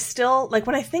 right? We still, like,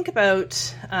 when I think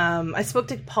about, I spoke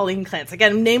to Pauline Clance,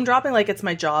 again, name dropping like it's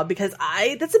my job, because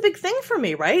that's a big thing for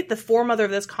me, right? The foremother of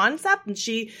this concept. And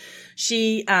she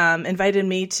invited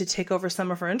me to take over some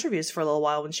of her interviews for a little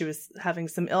while when she was having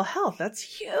some ill health. That's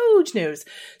huge news.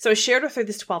 So I shared with her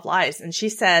these 12 lies, and she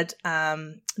said,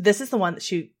 this is the one that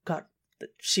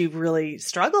she really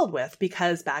struggled with,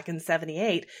 because back in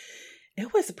 78,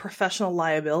 it was a professional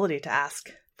liability to ask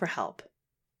for help.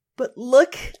 But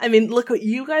look what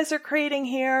you guys are creating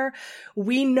here.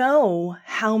 We know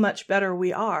how much better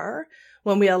we are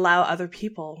when we allow other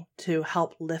people to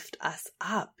help lift us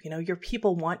up. Your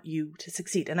people want you to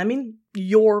succeed. And I mean,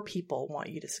 your people want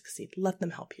you to succeed. Let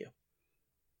them help you.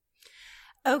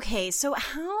 Okay, so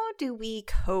how do we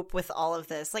cope with all of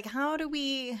this? Like,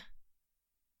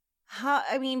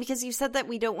 because you said that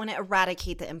we don't want to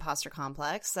eradicate the imposter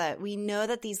complex, that we know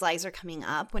that these lies are coming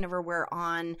up whenever we're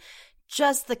on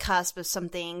just the cusp of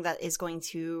something that is going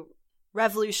to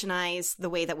revolutionize the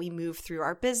way that we move through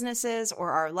our businesses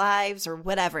or our lives or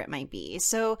whatever it might be.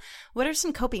 So what are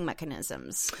some coping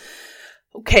mechanisms?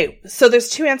 Okay, so there's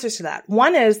two answers to that.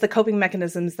 One is the coping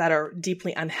mechanisms that are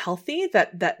deeply unhealthy,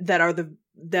 that are the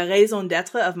raison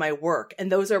d'etre of my work.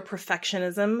 And those are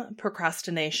perfectionism,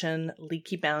 procrastination,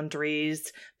 leaky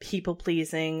boundaries,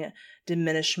 people-pleasing,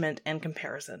 diminishment, and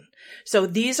comparison. So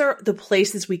these are the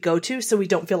places we go to so we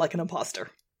don't feel like an imposter.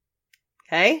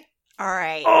 Okay? All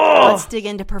right. Let's dig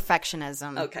into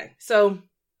perfectionism. Okay, so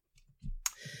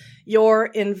you're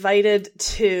invited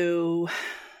to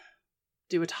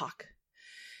do a talk.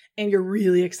 And you're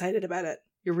really excited about it.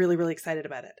 You're really, really excited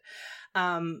about it.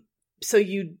 So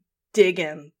you dig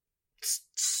in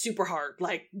super hard,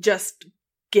 like just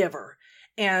give her.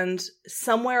 And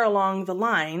somewhere along the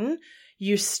line,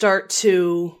 you start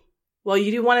to,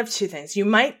 you do one of two things. You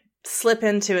might slip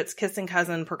into its kissing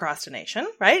cousin procrastination,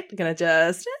 right? You're going to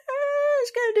just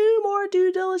going to do more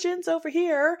due diligence over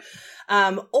here.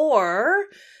 Or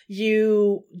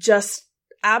you just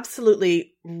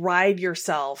absolutely ride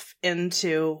yourself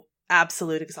into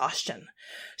absolute exhaustion.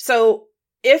 So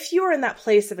if you are in that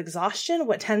place of exhaustion,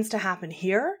 what tends to happen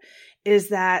here is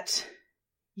that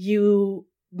you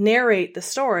narrate the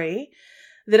story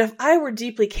that if I were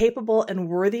deeply capable and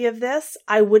worthy of this,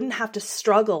 I wouldn't have to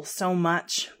struggle so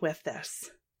much with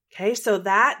this. Okay, so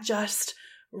that just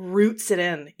roots it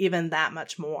in even that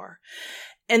much more.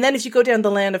 And then if you go down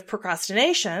the land of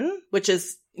procrastination, which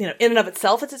is, in and of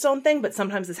itself, it's its own thing, but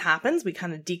sometimes this happens. We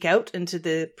kind of deke out into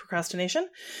the procrastination.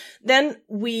 Then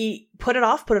we put it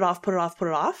off,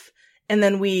 and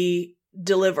then we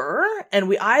deliver, and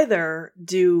we either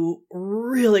do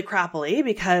really crappily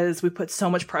because we put so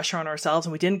much pressure on ourselves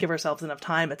and we didn't give ourselves enough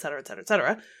time, et cetera, et cetera, et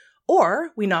cetera,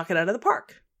 or we knock it out of the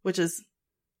park, which is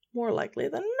more likely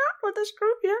than not with this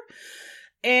group here.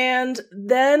 And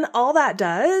then all that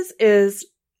does is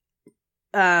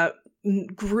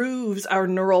grooves our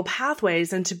neural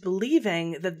pathways into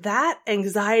believing that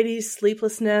anxiety,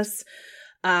 sleeplessness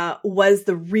was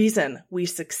the reason we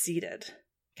succeeded.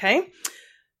 Okay?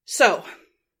 So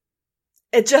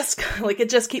it just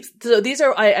keeps, so these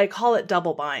are, I call it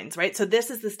double binds, right? So this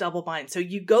is this double bind. So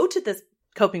you go to this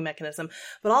coping mechanism,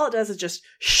 but all it does is just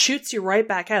shoots you right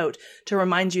back out to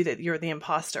remind you that you're the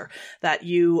imposter, that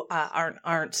you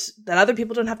aren't, that other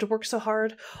people don't have to work so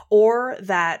hard, or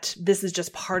that this is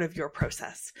just part of your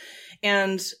process.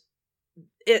 And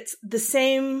it's the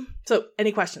same. So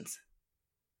any questions?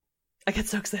 I get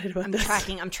so excited about this.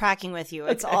 I'm tracking with you.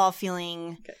 It's all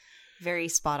feeling very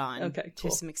spot on. Okay, cool.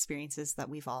 To some experiences that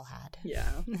we've all had. Yeah.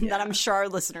 That I'm sure our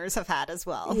listeners have had as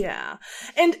well. Yeah.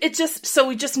 And it just, so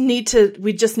we just need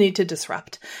to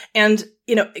disrupt. And,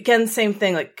 you know, again, same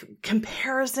thing, like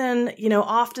comparison, you know,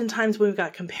 oftentimes when we've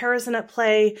got comparison at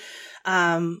play,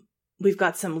 we've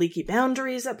got some leaky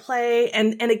boundaries at play.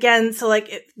 And again, so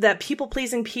like that people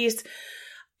pleasing piece,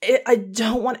 I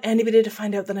don't want anybody to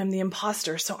find out that I'm the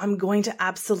imposter. So I'm going to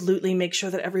absolutely make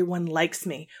sure that everyone likes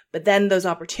me. But then those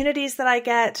opportunities that I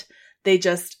get,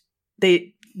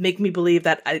 they make me believe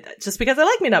that just because I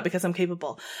like me, not because I'm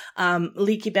capable.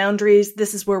 Leaky boundaries.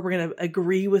 This is where we're going to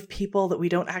agree with people that we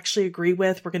don't actually agree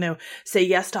with. We're going to say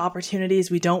yes to opportunities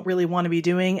we don't really want to be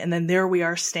doing. And then there we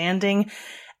are standing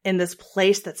in this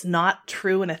place that's not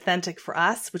true and authentic for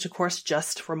us, which of course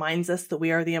just reminds us that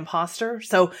we are the imposter.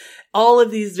 So all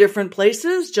of these different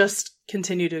places just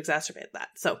continue to exacerbate that.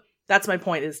 So that's my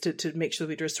point, is to make sure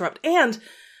we disrupt. And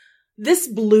this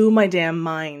blew my damn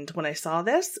mind when I saw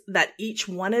this, that each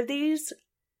one of these,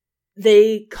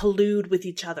 they collude with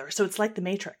each other. So it's like the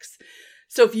Matrix.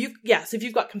 So if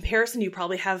you've got comparison, you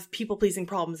probably have people pleasing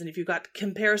problems. And if you've got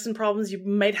comparison problems, you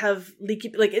might have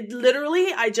leaky, like it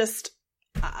literally,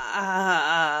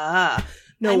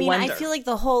 no wonder. I feel like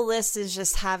the whole list is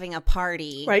just having a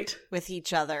party with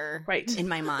each other in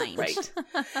my mind.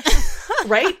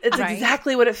 Right. It's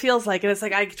exactly what it feels like. And it's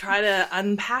like, I try to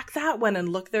unpack that one and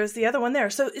look, there's the other one there.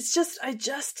 So it's just, I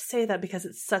just say that because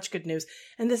it's such good news.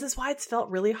 And this is why it's felt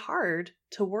really hard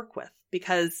to work with,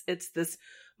 because it's this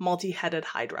multi-headed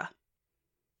hydra.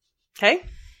 Okay?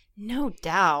 No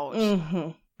doubt. Mm-hmm.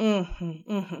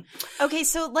 Mm-hmm, mm-hmm. Okay,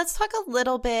 so let's talk a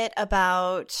little bit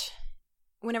about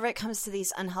whenever it comes to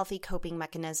these unhealthy coping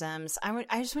mechanisms. I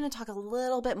just want to talk a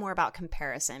little bit more about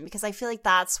comparison, because I feel like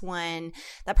that's one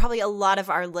that probably a lot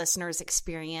of our listeners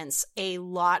experience a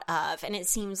lot of. And it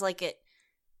seems like it,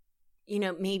 you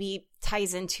know, maybe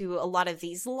ties into a lot of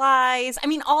these lies. I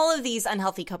mean, all of these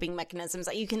unhealthy coping mechanisms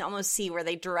that you can almost see where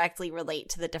they directly relate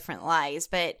to the different lies.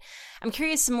 But I'm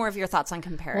curious some more of your thoughts on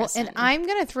comparison. Well, and I'm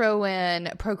going to throw in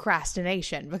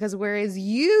procrastination, because whereas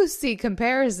you see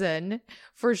comparison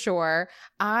for sure,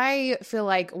 I feel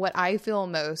like what I feel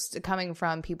most coming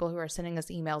from people who are sending us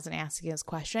emails and asking us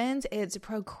questions, it's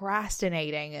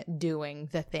procrastinating doing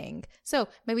the thing. So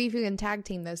maybe if you can tag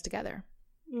team those together.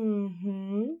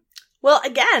 Mm-hmm. Well,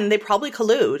 again, they probably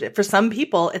collude. For some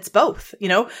people, it's both. You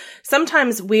know,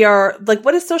 sometimes we are like,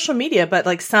 what is social media? But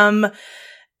like some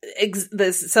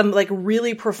like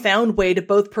really profound way to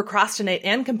both procrastinate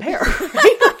and compare.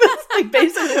 Right? That's like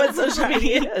basically what social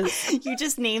media is. You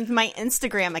just named my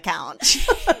Instagram account.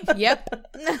 Yep.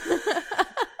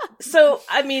 So,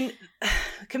 I mean,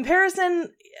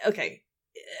 comparison. Okay.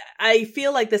 I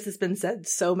feel like this has been said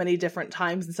so many different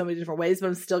times in so many different ways, but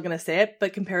I'm still going to say it.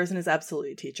 But comparison is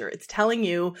absolutely a teacher. It's telling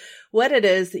you what it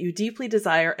is that you deeply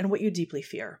desire and what you deeply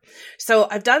fear. So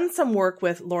I've done some work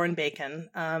with Lauren Bacon,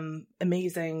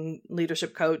 amazing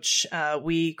leadership coach.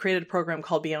 We created a program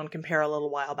called Beyond Compare a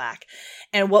little while back.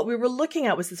 And what we were looking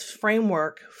at was this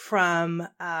framework from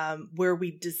where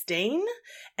we disdain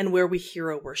and where we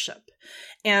hero worship.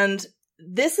 And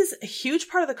this is a huge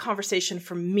part of the conversation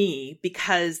for me,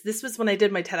 because this was when I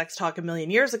did my TEDx talk a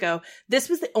million years ago. This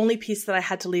was the only piece that I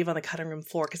had to leave on the cutting room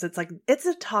floor, because it's like, it's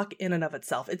a talk in and of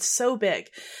itself. It's so big,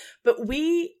 but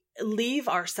we leave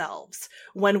ourselves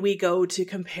when we go to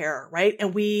compare, right?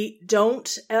 And we're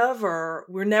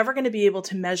never going to be able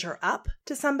to measure up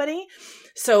to somebody.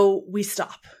 So we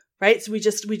stop. Right? So we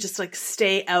just like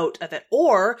stay out of it,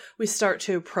 or we start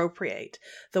to appropriate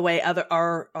the way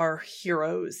our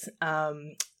heroes,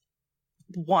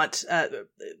 want,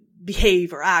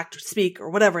 behave or act or speak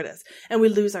or whatever it is. And we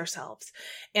lose ourselves,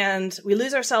 and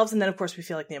then of course we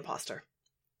feel like the imposter.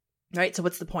 Right? So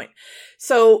what's the point?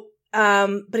 So,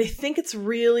 but I think it's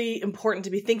really important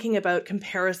to be thinking about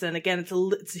comparison. Again,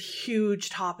 it's a huge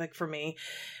topic for me,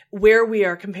 where we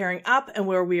are comparing up and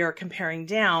where we are comparing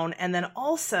down. And then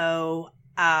also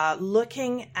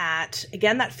looking at,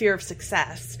 again, that fear of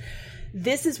success.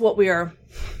 This is what we are,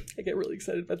 I get really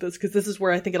excited about this because this is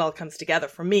where I think it all comes together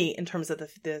for me in terms of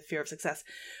the fear of success.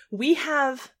 We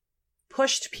have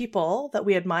pushed people that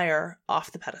we admire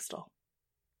off the pedestal,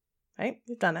 right?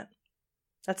 We've done it.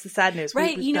 That's the sad news.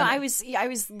 Right. We've done it. I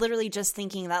was literally just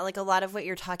thinking that like a lot of what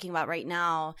you're talking about right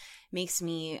now makes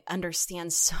me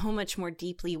understand so much more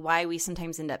deeply why we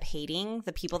sometimes end up hating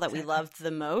the people that we loved the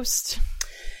most.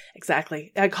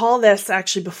 Exactly. I call this,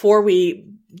 actually, before we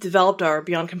developed our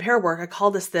Beyond Compare work, I call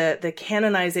this the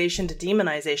canonization to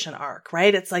demonization arc,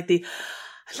 right? It's like I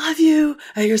love you,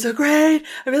 you're so great,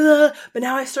 but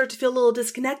now I start to feel a little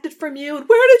disconnected from you, and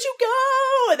where did you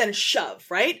go? And then shove,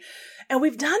 right? And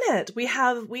we've done it. We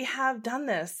have done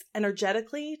this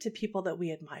energetically to people that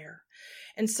we admire.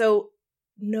 And so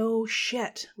no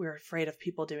shit, we're afraid of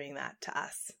people doing that to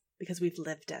us because we've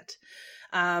lived it.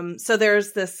 So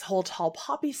there's this whole tall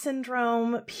poppy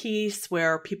syndrome piece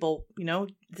where people,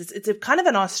 it's a kind of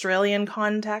an Australian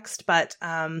context, but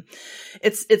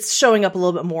it's showing up a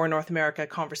little bit more in North America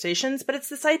conversations. But it's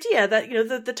this idea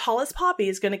that the tallest poppy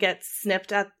is going to get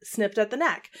snipped at the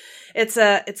neck. It's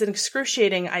an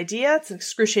excruciating idea. It's an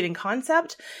excruciating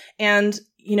concept, and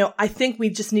I think we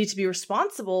just need to be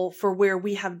responsible for where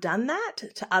we have done that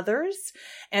to others.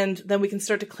 And then we can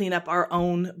start to clean up our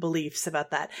own beliefs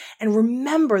about that. And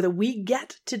remember that we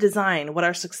get to design what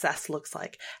our success looks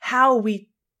like, how we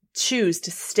choose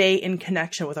to stay in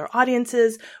connection with our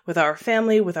audiences, with our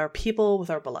family, with our people,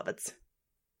 with our beloveds.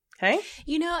 Okay.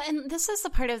 And this is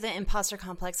the part of the imposter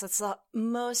complex that's the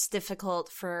most difficult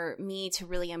for me to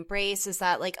really embrace is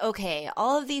that like, okay,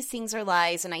 all of these things are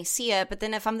lies and I see it, but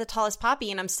then if I'm the tallest poppy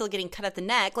and I'm still getting cut at the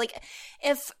neck, like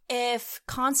if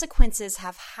consequences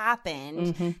have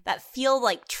happened that feel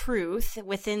like truth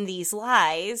within these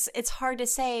lies, it's hard to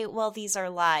say, well, these are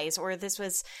lies, or this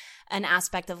was an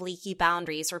aspect of leaky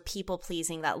boundaries or people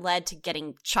pleasing that led to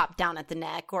getting chopped down at the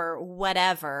neck or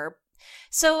whatever.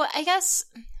 So I guess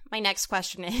my next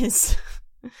question is,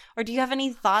 or do you have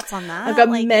any thoughts on that? I've got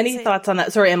many thoughts on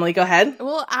that. Sorry, Emily, go ahead.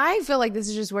 Well, I feel like this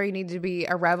is just where you need to be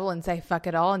a rebel and say fuck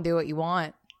it all and do what you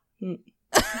want.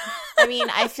 I mean,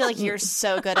 I feel like you're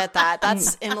so good at that.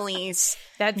 That's Emily's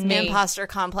imposter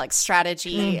complex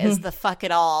strategy is the fuck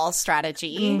it all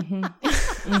strategy.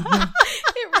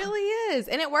 It really is.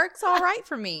 And it works all right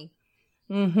for me.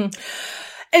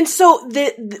 And so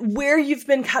where you've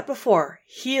been cut before,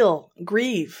 heal,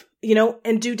 grieve,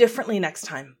 and do differently next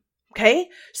time. Okay.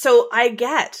 So I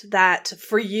get that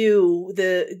for you,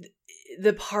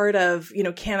 the part of,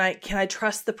 can I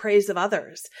trust the praise of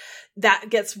others? That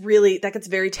gets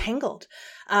very tangled.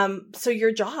 So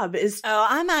your job is. Oh,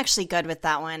 I'm actually good with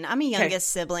that one. I'm a youngest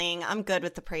sibling. I'm good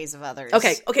with the praise of others.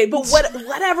 Okay. But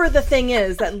whatever the thing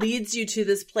is that leads you to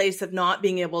this place of not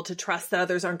being able to trust that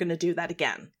others aren't going to do that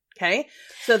again. Okay.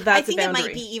 So that's a boundary. I think it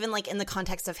might be even like in the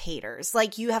context of haters,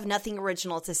 like you have nothing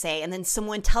original to say. And then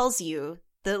someone tells you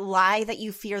the lie that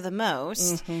you fear the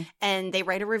most and they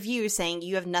write a review saying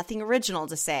you have nothing original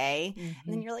to say. And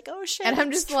then you're like, oh shit. And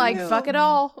I'm just like, fuck it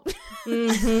all.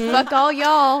 Fuck all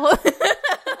y'all.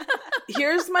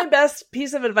 Here's my best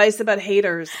piece of advice about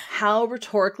haters. How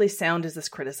rhetorically sound is this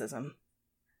criticism?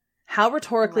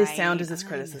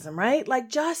 Right?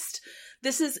 Like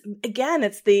this is, again,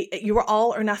 it's you are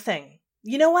all or nothing.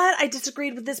 You know what? I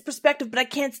disagreed with this perspective, but I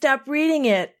can't stop reading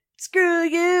it. Screw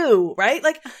you, right?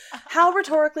 Like, how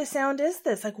rhetorically sound is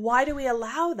this? Like, why do we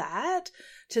allow that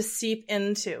to seep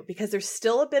into? Because there's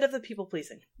still a bit of the people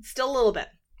pleasing. Still a little bit,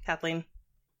 Kathleen.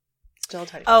 Still a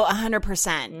tiny bit. Oh,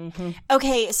 100%.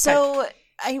 Okay, so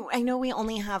I know we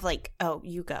only have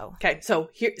you go. Okay,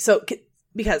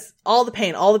 because all the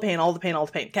pain.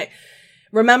 Okay.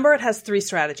 Remember, it has 3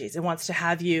 strategies. It wants to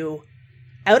have you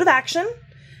out of action,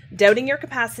 doubting your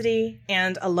capacity,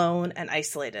 and alone and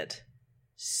isolated.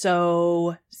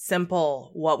 So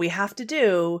simple. What we have to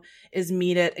do is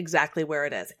meet it exactly where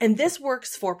it is. And this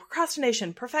works for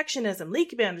procrastination, perfectionism,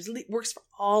 leaky boundaries, works for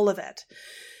all of it.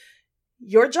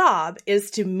 Your job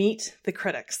is to meet the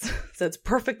critics. So it's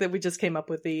perfect that we just came up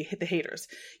with the haters.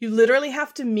 You literally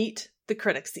have to meet the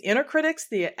critics, the inner critics,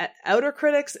 the outer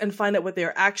critics, and find out what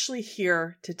they're actually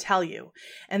here to tell you.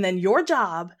 And then your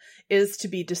job is to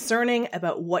be discerning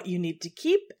about what you need to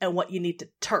keep and what you need to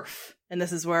turf. And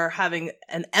this is where having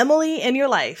an Emily in your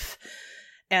life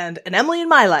and an Emily in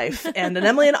my life and an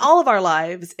Emily in all of our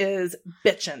lives is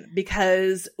bitchin',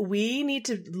 because we need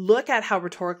to look at how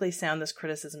rhetorically sound this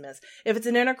criticism is. If it's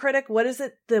an inner critic, what is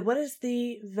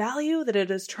the value that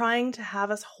it is trying to have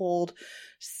us hold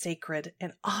sacred?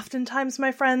 And oftentimes,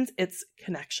 my friends, it's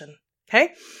connection.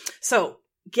 Okay. So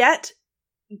get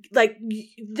like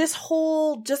this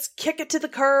whole just kick it to the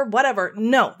curb, whatever.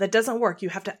 No, that doesn't work. You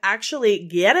have to actually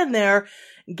get in there,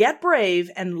 get brave,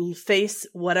 and face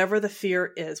whatever the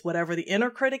fear is, whatever the inner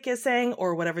critic is saying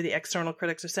or whatever the external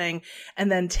critics are saying,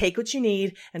 and then take what you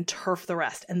need and turf the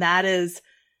rest. And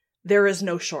there is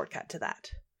no shortcut to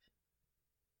that.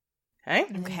 Okay?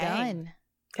 Done.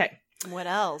 Okay. What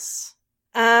else?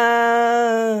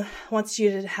 Wants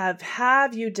you to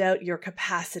have you doubt your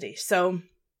capacity. So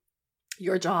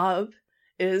your job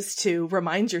is to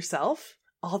remind yourself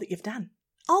all that you've done.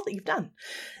 All that you've done.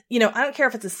 I don't care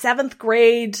if it's a 7th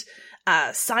grade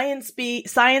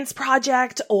science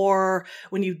project, or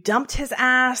when you dumped his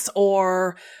ass,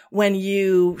 or when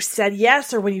you said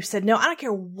yes, or when you said no. I don't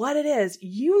care what it is.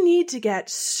 You need to get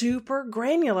super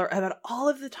granular about all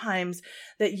of the times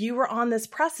that you were on this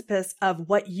precipice of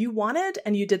what you wanted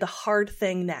and you did the hard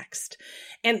thing next.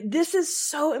 And this is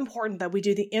so important that we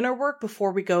do the inner work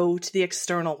before we go to the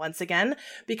external once again,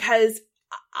 because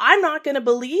I'm not going to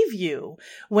believe you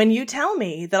when you tell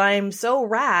me that I am so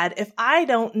rad if I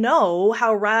don't know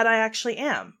how rad I actually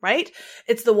am, right?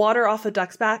 It's the water off a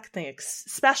duck's back thing,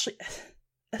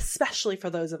 especially for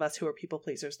those of us who are people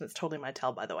pleasers. And it's totally my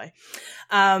tell, by the way.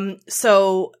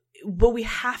 But we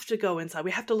have to go inside.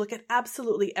 We have to look at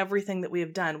absolutely everything that we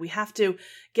have done. We have to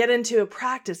get into a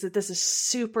practice that this is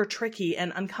super tricky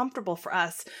and uncomfortable for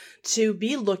us to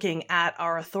be looking at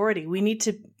our authority. We need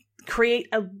to create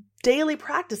a daily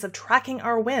practice of tracking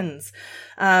our wins.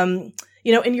 In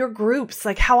your groups,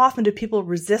 like how often do people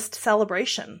resist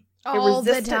celebration? All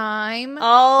the time.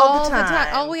 All the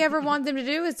time. All we ever want them to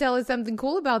do is tell us something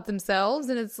cool about themselves.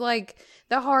 And it's like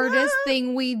the hardest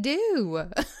thing we do.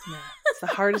 Yeah, it's the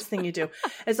hardest thing you do.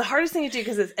 It's the hardest thing you do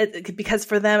because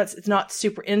for them, it's not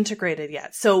super integrated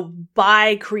yet. So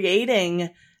by creating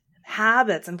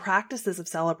habits and practices of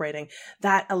celebrating,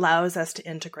 that allows us to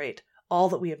integrate all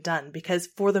that we have done. Because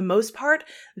for the most part,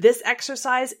 this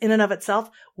exercise in and of itself,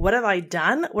 what have I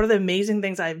done? What are the amazing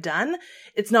things I've done?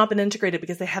 It's not been integrated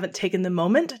because they haven't taken the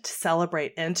moment to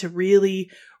celebrate and to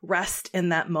really rest in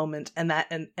that moment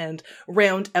and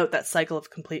round out that cycle of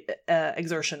complete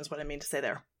exertion is what I mean to say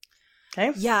there.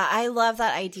 Okay. Yeah, I love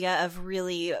that idea of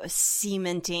really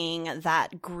cementing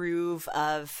that groove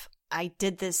of I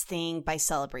did this thing by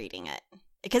celebrating it.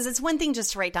 Because it's one thing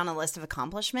just to write down a list of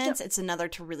accomplishments. Yep. It's another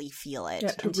to really feel it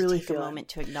and to take a moment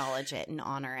to acknowledge it and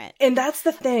honor it. And that's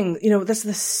the thing, that's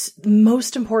the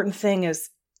most important thing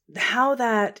is how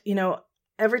that,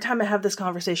 every time I have this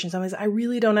conversation, sometimes I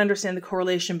really don't understand the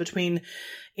correlation between,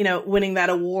 winning that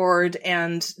award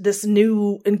and this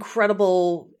new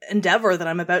incredible endeavor that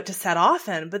I'm about to set off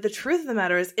in. But the truth of the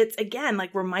matter is, it's again,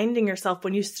 like reminding yourself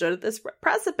when you stood at this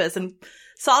precipice and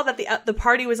saw that the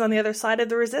party was on the other side of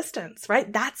the resistance,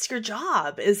 right? That's your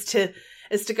job is to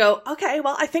go, okay,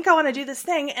 well, I think I want to do this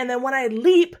thing. And then when I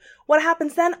leap, what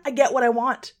happens then? I get what I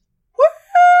want.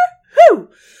 Woo-hoo!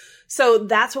 So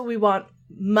that's what we want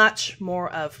much more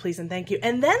of, please and thank you.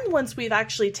 And then once we've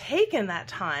actually taken that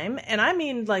time, and I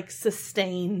mean like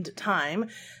sustained time,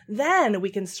 then we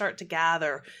can start to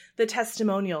gather the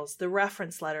testimonials, the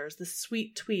reference letters, the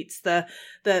sweet tweets, the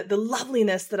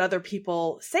loveliness that other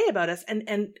people say about us,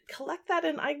 and collect that.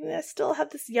 And I still have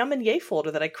this Yum and Yay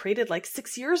folder that I created like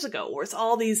 6 years ago, where it's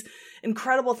all these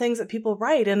incredible things that people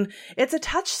write, and it's a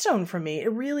touchstone for me.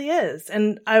 It really is.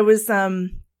 And I was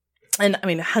and I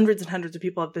mean, hundreds and hundreds of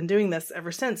people have been doing this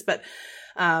ever since, but,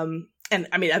 and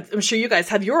I mean, I'm sure you guys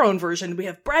have your own version. We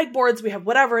have brag boards, we have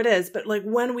whatever it is, but like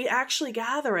when we actually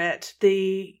gather it,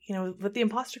 what the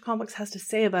imposter complex has to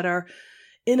say about our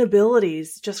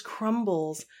inabilities just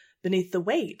crumbles beneath the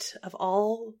weight of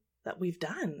all that we've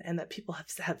done and that people have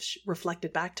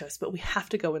reflected back to us, but we have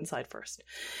to go inside first.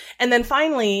 And then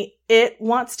finally, it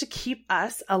wants to keep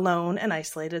us alone and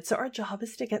isolated. So our job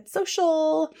is to get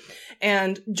social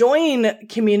and join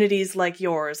communities like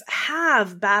yours,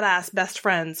 have badass best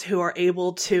friends who are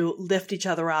able to lift each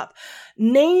other up,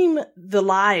 name the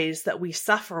lies that we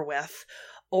suffer with,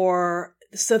 or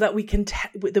so that we can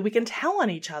tell on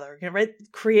each other, right?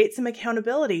 Create some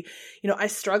accountability. I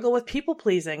struggle with people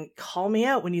pleasing. Call me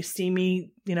out when you see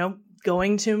me,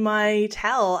 going to my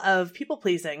tell of people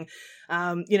pleasing.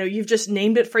 You've just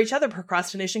named it for each other,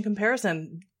 procrastination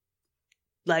comparison.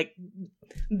 Like,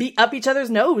 be up each other's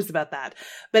nose about that.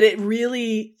 But it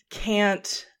really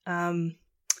can't,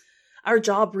 our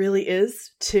job really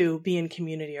is to be in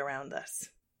community around this.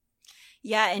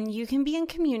 Yeah, and you can be in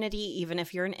community even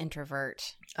if you're an introvert.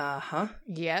 Uh-huh.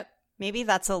 Yep. Maybe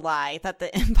that's a lie that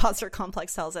the imposter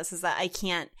complex tells us, is that I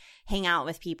can't hang out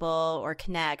with people or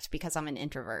connect because I'm an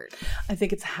introvert. I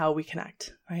think it's how we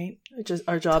connect, right?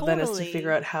 Our job then is to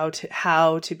figure out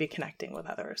how to be connecting with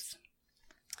others.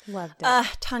 Loved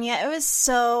it. Tanya, it was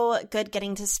so good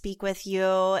getting to speak with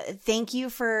you. Thank you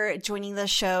for joining the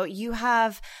show. You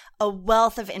have a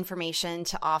wealth of information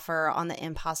to offer on the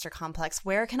imposter complex.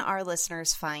 Where can our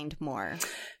listeners find more?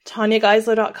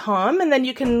 TanyaGeisler.com. And then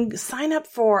you can sign up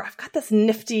for, I've got this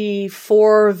nifty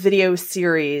 4-video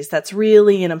series that's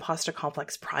really an imposter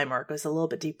complex primer. It goes a little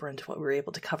bit deeper into what we were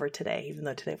able to cover today, even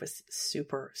though today was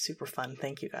super, super fun.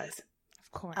 Thank you, guys.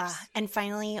 Of course. And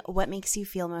finally, what makes you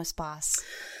feel most boss?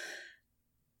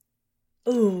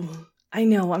 Ooh, I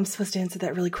know I'm supposed to answer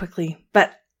that really quickly,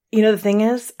 but you know, the thing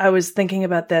is, I was thinking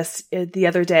about this the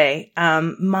other day.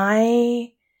 My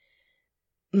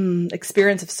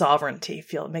experience of sovereignty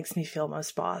makes me feel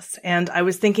most boss. And I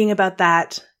was thinking about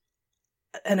that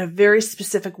in a very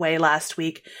specific way last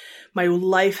week. My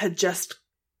life had just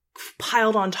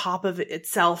piled on top of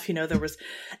itself. You know, there was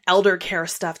elder care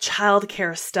stuff, child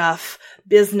care stuff,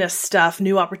 business stuff,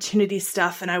 new opportunity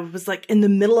stuff. And I was like in the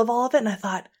middle of all of it. And I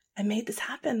thought, I made this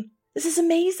happen. This is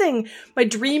amazing. My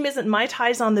dream isn't Mai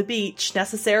Tais on the beach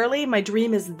necessarily. My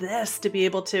dream is this, to be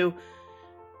able to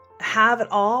have it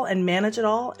all and manage it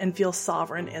all and feel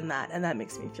sovereign in that. And that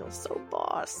makes me feel so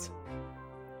boss.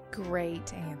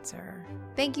 Great answer.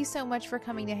 Thank you so much for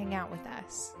coming to hang out with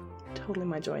us. Totally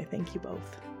my joy. Thank you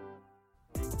both.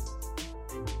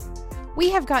 We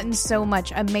have gotten so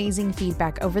much amazing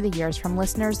feedback over the years from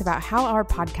listeners about how our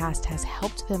podcast has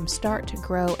helped them start,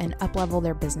 grow, and uplevel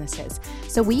their businesses.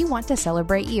 So we want to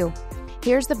celebrate you.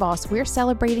 Here's the boss we're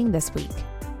celebrating this week.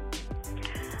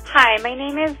 Hi, my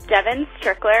name is Devin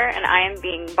Strickler, and I am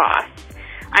Being Boss.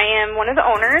 I am one of the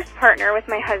owners, partner with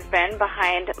my husband,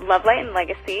 behind Love, Light, and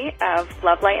Legacy of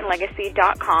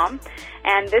lovelightandlegacy.com.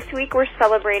 And this week we're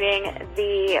celebrating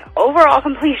the overall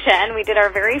completion. We did our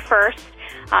very first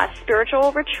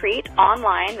spiritual retreat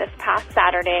online this past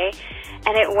Saturday,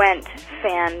 and it went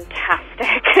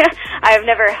fantastic. I've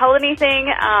never held anything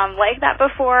like that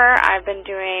before. I've been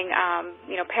doing,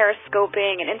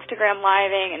 periscoping and Instagram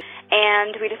living,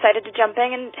 and we decided to jump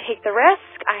in and take the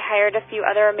risk. I hired a few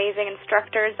other amazing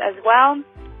instructors as well,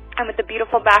 and with the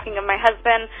beautiful backing of my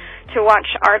husband to watch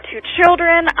our 2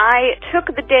 children, I took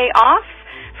the day off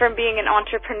from being an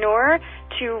entrepreneur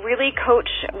to really coach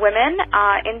women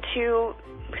into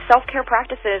self-care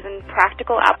practices and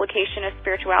practical application of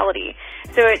spirituality.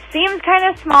 So it seems kind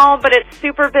of small, but it's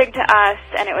super big to us,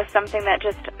 and it was something that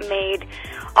just made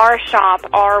our shop,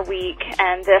 our week,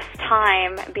 and this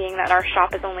time, being that our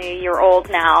shop is only a year old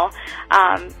now,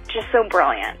 just so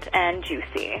brilliant and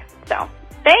juicy. So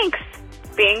thanks,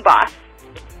 Being Boss.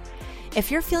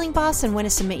 If you're feeling boss and want to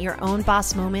submit your own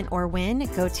boss moment or win,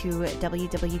 go to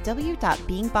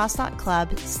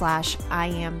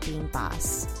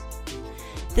www.beingboss.club/IamBeingBoss.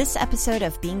 This episode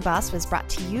of Being Boss was brought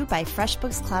to you by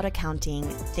FreshBooks Cloud Accounting.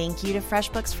 Thank you to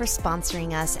FreshBooks for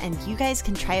sponsoring us, and you guys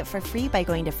can try it for free by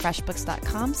going to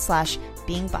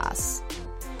freshbooks.com/beingboss.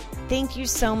 Thank you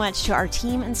so much to our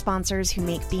team and sponsors who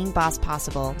make Being Boss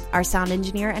possible. Our sound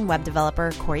engineer and web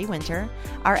developer, Corey Winter,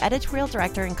 our editorial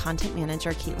director and content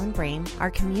manager, Caitlin Brame,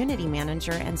 our community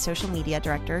manager and social media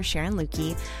director, Sharon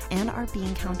Lukey, and our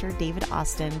Being Counter, David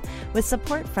Austin, with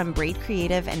support from Braid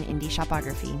Creative and Indie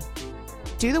Shopography.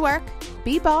 Do the work,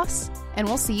 be boss, and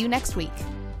we'll see you next week.